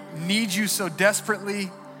 Lord, we need you so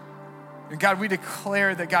desperately. And God, we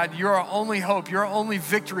declare that, God, you're our only hope, you're our only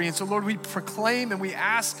victory. And so, Lord, we proclaim and we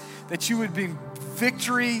ask that you would bring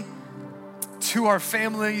victory to our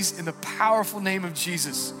families in the powerful name of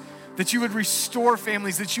Jesus. That you would restore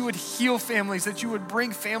families, that you would heal families, that you would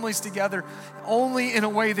bring families together only in a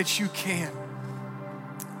way that you can.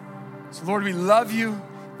 So, Lord, we love you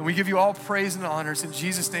and we give you all praise and honors. In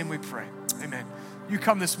Jesus' name we pray. Amen. You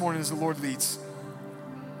come this morning as the Lord leads.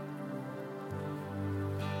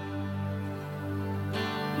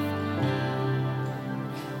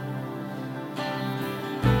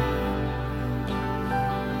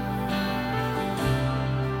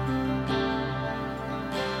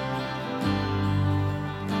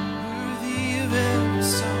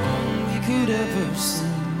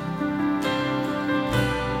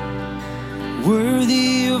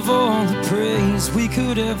 Worthy of all the praise we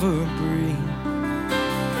could ever bring.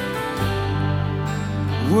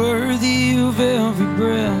 Worthy of every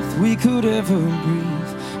breath we could ever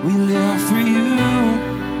breathe. We live for you.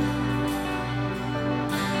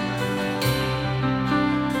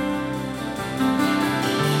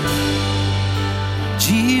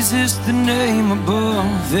 Jesus, the name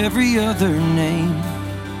above every other name.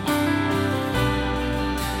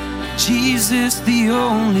 Jesus, the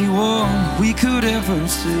only one we could ever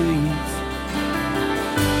save.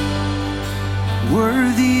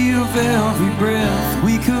 Worthy of every breath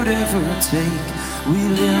we could ever take. We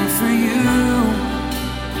live for you.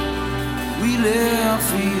 We live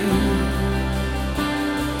for you.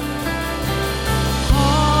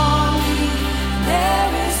 Holy,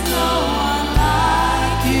 there is no one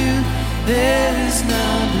like you. There is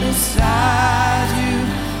none beside you.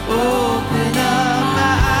 Open up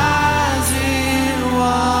my eyes in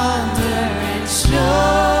wonder and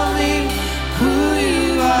show me who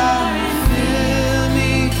you are and fill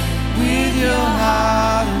me with your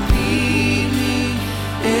heart and lead me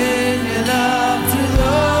in your love to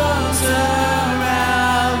those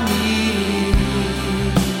around me.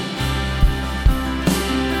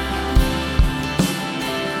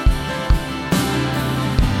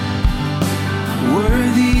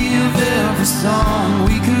 Worthy of every song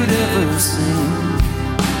we could ever sing.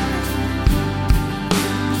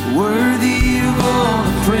 Worthy of all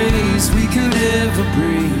the praise we could ever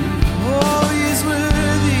bring. Oh, he's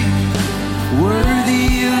worthy.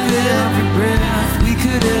 Worthy of every breath we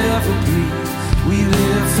could ever breathe. We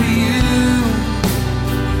live for you.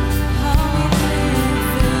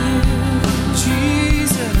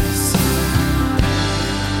 Jesus.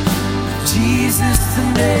 Jesus, the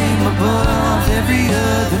name above every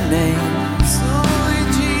other name. Only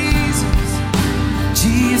Jesus.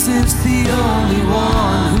 Jesus, the only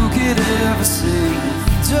one who could ever save.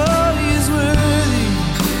 Oh, he is worthy.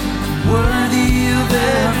 Worthy of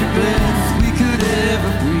every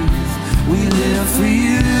for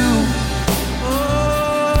you.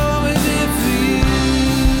 Oh, we live for you.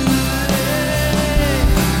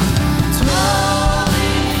 Told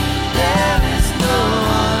me there is no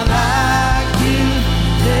one like you.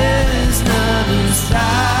 There is none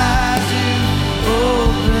beside you.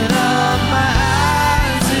 Open up my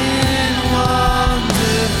eyes in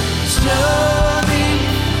wonder. Show me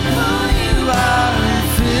who you are and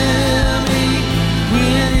fill me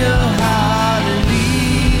with your heart and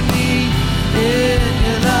lead me in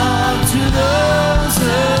your love to those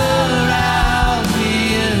around me.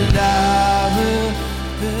 And I will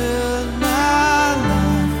build my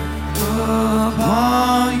life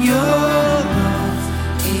upon your love.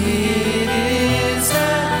 It is a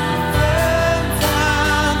firm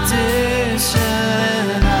foundation.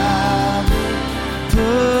 I will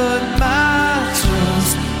put my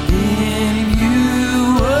trust in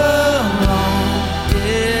you alone,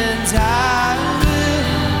 and I will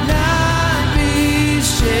not be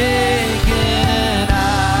shaken.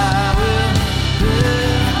 I will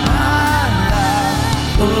build my life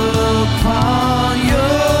upon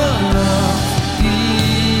your love.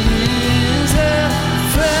 It is a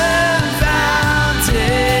firm foundation.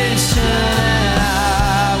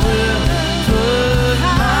 I will put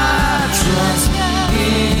my trust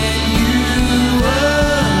in you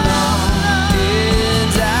alone,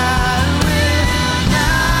 and I will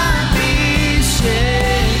not be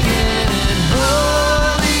shaken.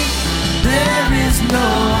 Holy, there is no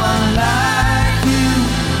one like you.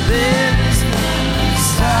 There is none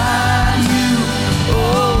beside you.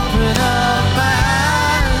 Open up my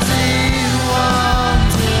eyes in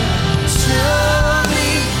wonder. Show me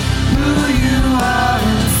who you are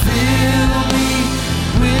and fill me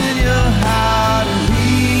with your heart and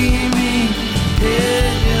lead me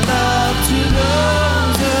in your love to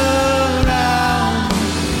those around me.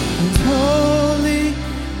 And holy,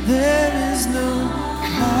 there is no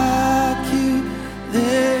like you.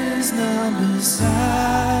 There is none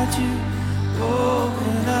beside you.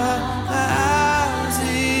 Open up my eyes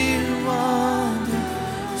in wonder.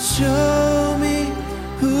 Show me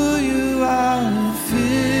who you are and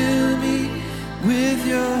fill me with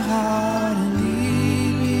your heart and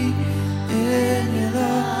lead me in your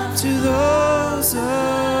love to those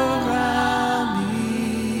around me.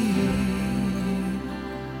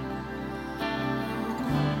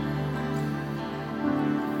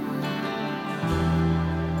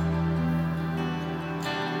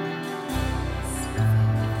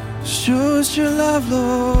 Show us your love,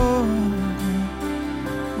 Lord.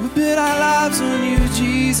 We build our lives on you,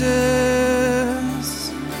 Jesus.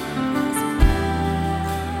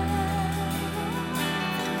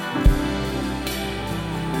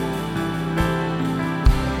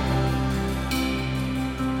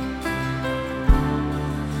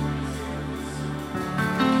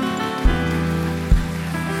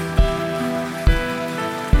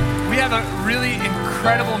 We have a really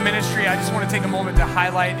incredible ministry. I just want to take a moment to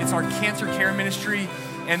highlight. It's our cancer care ministry.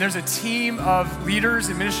 And there's a team of leaders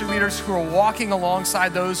and ministry leaders who are walking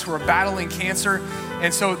alongside those who are battling cancer.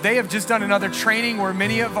 And so they have just done another training where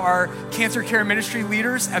many of our cancer care ministry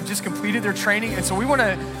leaders have just completed their training. And so we want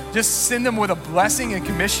to just send them with a blessing and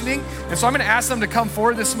commissioning. And so I'm going to ask them to come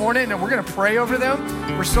forward this morning and we're going to pray over them.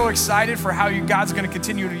 We're so excited for how God's going to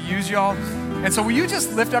continue to use y'all. And so will you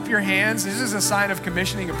just lift up your hands? This is a sign of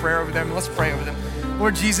commissioning a prayer over them. Let's pray over them.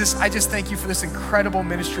 Lord Jesus, I just thank you for this incredible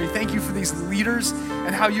ministry. Thank you for these leaders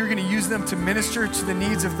and how you're going to use them to minister to the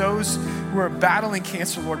needs of those who are battling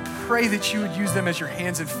cancer, Lord. Pray that you would use them as your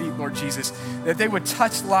hands and feet, Lord Jesus, that they would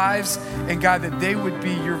touch lives, and God, that they would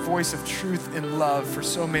be your voice of truth and love for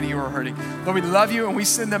so many who are hurting. Lord, we love you and we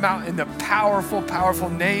send them out in the powerful, powerful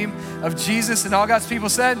name of Jesus. And all God's people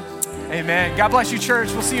said, amen. God bless you,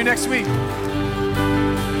 church. We'll see you next week.